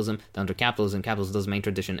socialism than under capitalism. Capitalism doesn't maintain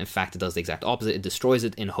tradition. In fact, it does the exact opposite. It destroys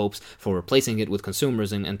it in hopes for replacing it with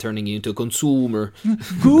consumerism and turning you into a consumer.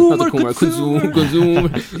 Consumer.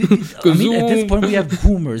 I mean, at this point, we have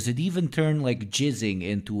boomers. It even turned like jizzing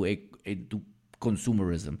into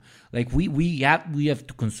consumerism. Like we have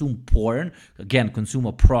to consume porn, again, consume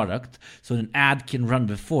a product, so an ad can run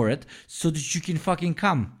before it, so that you can fucking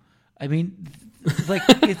come. I mean, like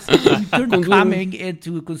it's you turn coming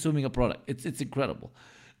into consuming a product. It's incredible.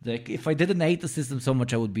 Like if I didn't hate the system so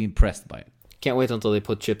much, I would be impressed by it. Can't wait until they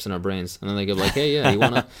put chips in our brains and then they go like, hey, yeah, you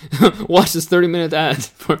want to watch this 30-minute ad?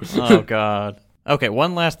 Oh God. Okay,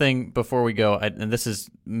 one last thing before we go, and this is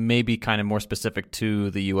maybe kind of more specific to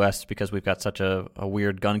the U.S. because we've got such a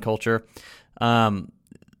weird gun culture. One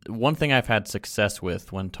thing I've had success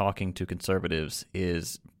with when talking to conservatives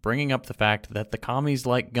is bringing up the fact that the commies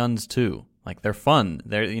like guns too. Like, they're fun.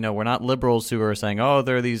 We're not liberals who are saying, oh,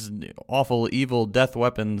 they're these awful, evil death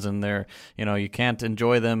weapons and they're, you can't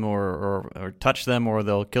enjoy them or touch them or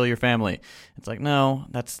they'll kill your family. It's like, no,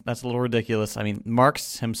 that's a little ridiculous. I mean,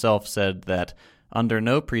 Marx himself said that Under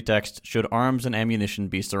no pretext should arms and ammunition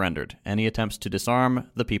be surrendered. Any attempts to disarm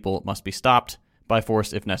the people must be stopped by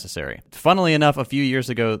force if necessary. Funnily enough, a few years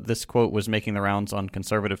ago, this quote was making the rounds on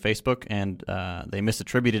conservative Facebook, and they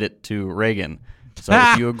misattributed it to Reagan. So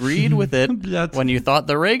if you agreed with it when you thought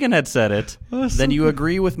that Reagan had said it, then you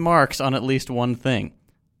agree with Marx on at least one thing.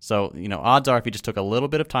 So, odds are if you just took a little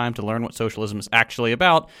bit of time to learn what socialism is actually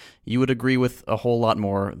about, you would agree with a whole lot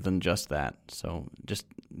more than just that. So just,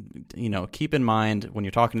 keep in mind when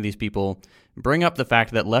you're talking to these people, bring up the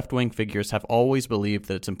fact that left-wing figures have always believed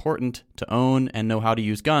that it's important to own and know how to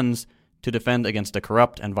use guns to defend against a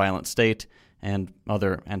corrupt and violent state and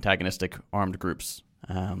other antagonistic armed groups.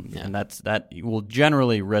 And that will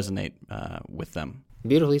generally resonate with them.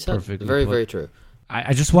 Beautifully said. Perfectly Very, put. very true.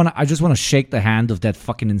 I just want to shake the hand of that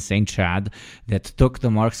fucking insane Chad that took the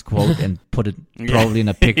Marx quote and put it probably in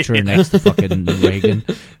a picture next to fucking Reagan.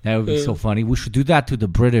 That would be so funny. We should do that to the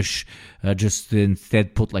British. Just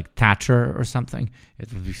instead put like Thatcher or something.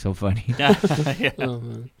 It would be so funny. Yeah. Oh,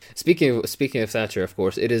 man. Speaking of Thatcher, of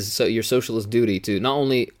course, it is your socialist duty to not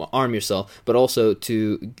only arm yourself but also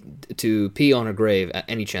to pee on her grave at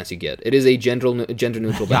any chance you get. It is a gender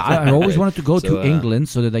neutral. Yeah, I always wanted to go to England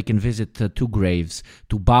so that I can visit two graves,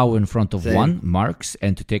 to bow in front of one, Marx,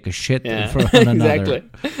 and to take a shit in front of another.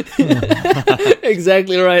 Exactly.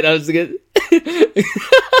 Exactly right. I was good.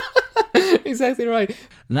 Exactly right.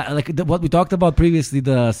 What we talked about previously,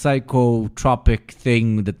 the psychotropic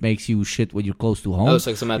thing that makes you shit when you're close to home. Oh,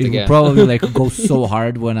 psychosomatic, it would probably go so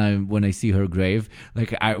hard when I see her grave.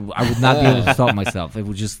 I would not be able to stop myself. It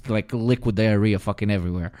would just liquid diarrhea fucking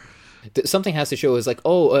everywhere. Something has to show is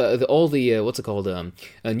all the what's it called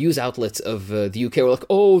news outlets of the UK were like,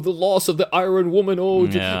 oh, the loss of the Iron Woman,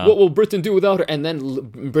 what will Britain do without her? And then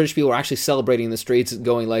British people are actually celebrating in the streets,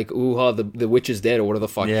 going like, ooh, the witch is dead, or whatever the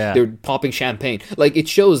fuck. Yeah. They're popping champagne. It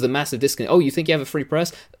shows the massive disconnect. Oh, you think you have a free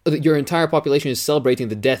press? Your entire population is celebrating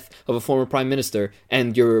the death of a former prime minister,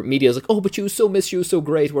 and your media is like, oh, but she was so missed, she was so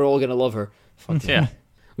great, we're all gonna love her. Fuck yeah.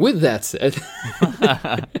 With that said,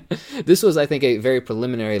 this was, I think, a very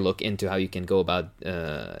preliminary look into how you can go about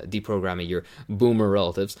deprogramming your boomer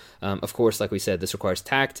relatives. Of course, like we said, this requires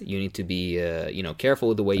tact. You need to be, careful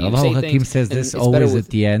with the way you say things. Hakim says this always at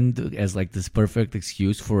the end as this perfect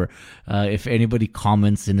excuse for if anybody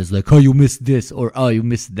comments and is like, oh, you missed this, or oh, you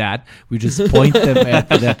missed that. We just point them at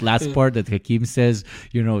that last part that Hakim says,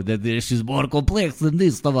 that this is more complex than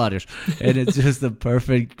this, tavarish. And it's just a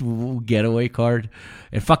perfect getaway card.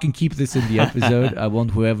 And fucking keep this in the episode. I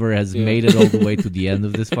want whoever has made it all the way to the end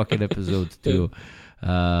of this fucking episode to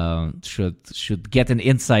should get an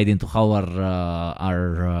insight into how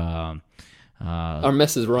our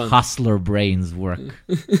messes run. Hustler brains work.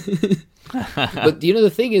 But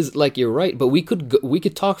the thing is, you're right. But we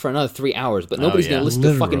could talk for another 3 hours, but nobody's gonna listen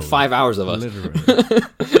to fucking 5 hours of us. Literally.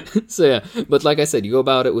 So yeah, but like I said, you go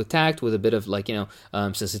about it with tact, with a bit of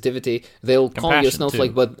sensitivity. They'll call you a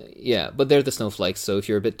snowflake, too. but they're the snowflakes. So if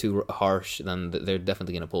you're a bit too harsh, then they're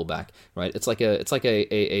definitely gonna pull back, right? It's like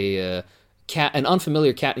a cat, an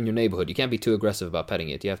unfamiliar cat in your neighborhood. You can't be too aggressive about petting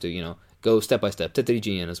it. You have to go step by step,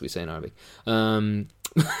 tedrijian, as we say in Arabic.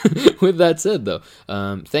 With that said, though,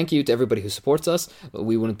 thank you to everybody who supports us.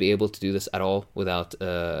 We wouldn't be able to do this at all without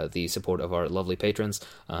the support of our lovely patrons.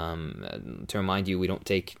 To remind you, we don't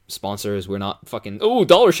take sponsors. We're not fucking,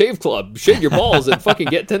 Dollar Shave Club, shave your balls and fucking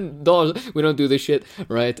get $10. We don't do this shit,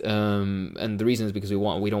 right? And the reason is because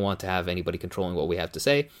we don't want to have anybody controlling what we have to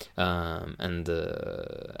say. And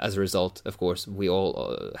as a result, of course, we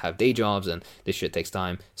all have day jobs, and this shit takes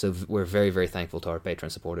time. So we're very, very thankful to our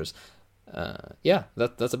Patreon supporters.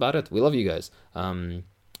 That's about it. We love you guys.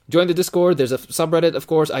 Join the Discord. There's a subreddit, of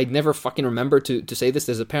course. I never fucking remember to say this.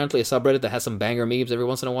 There's apparently a subreddit that has some banger memes every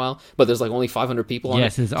once in a while, but there's only 500 people on it.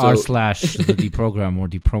 Yes, it's r/the deprogram or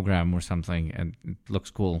deprogram or something, and it looks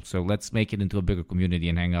cool. So let's make it into a bigger community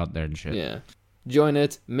and hang out there and shit. Yeah. Join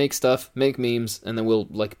it, make stuff, make memes, and then we'll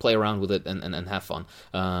play around with it and have fun.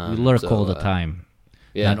 We lurk all the time.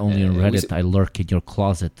 Yeah, not only on Reddit, I lurk in your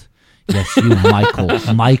closet. Yes, you,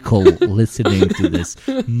 Michael, listening to this.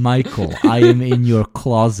 Michael, I am in your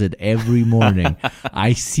closet every morning.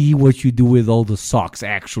 I see what you do with all the socks.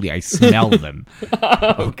 Actually, I smell them.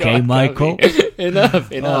 Okay, God, Michael?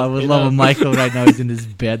 Enough. I would love a Michael right now. He's in his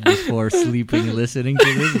bed before sleeping, listening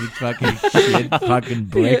to this with fucking shit, fucking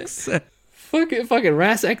bricks. Fucking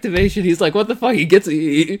RAS activation. He's like, what the fuck? He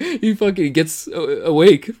fucking gets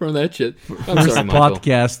awake from that shit. I'm First sorry, Michael.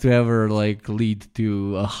 podcast to ever lead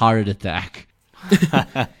to a heart attack.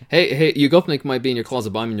 Hey, Yugopnik might be in your closet,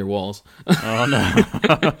 but I'm in your walls. Oh no.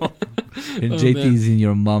 And JT's in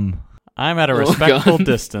your mum. I'm at a respectful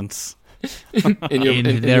distance.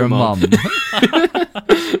 in their your mom.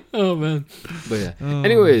 Oh man. But yeah.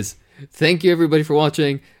 Anyways, thank you everybody for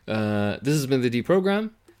watching. This has been the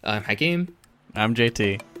Deprogram. I'm Hakeem. I'm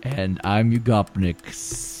JT. And I'm Ugopnik.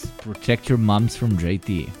 Protect your moms from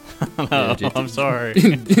JT. JT. I'm sorry.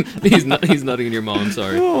 He's nutting in your mom. I'm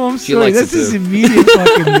sorry. Oh, I'm She sorry. likes That's it his too. immediate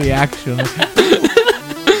fucking reaction.